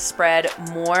able to spread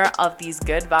more of these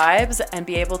good vibes and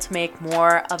be able to make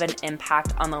more of an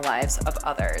impact on the lives of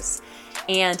others.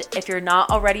 And if you're not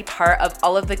already part of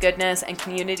all of the goodness and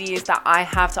communities that I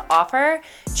have to offer,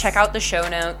 check out the show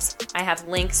notes. I have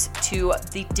links to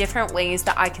the different ways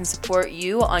that I can support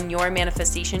you on your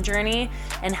manifestation journey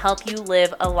and help you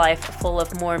live a life full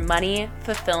of more money,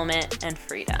 fulfillment, and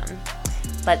freedom.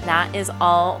 But that is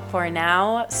all for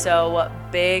now. So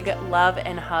big love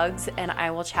and hugs, and I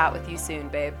will chat with you soon,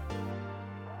 babe.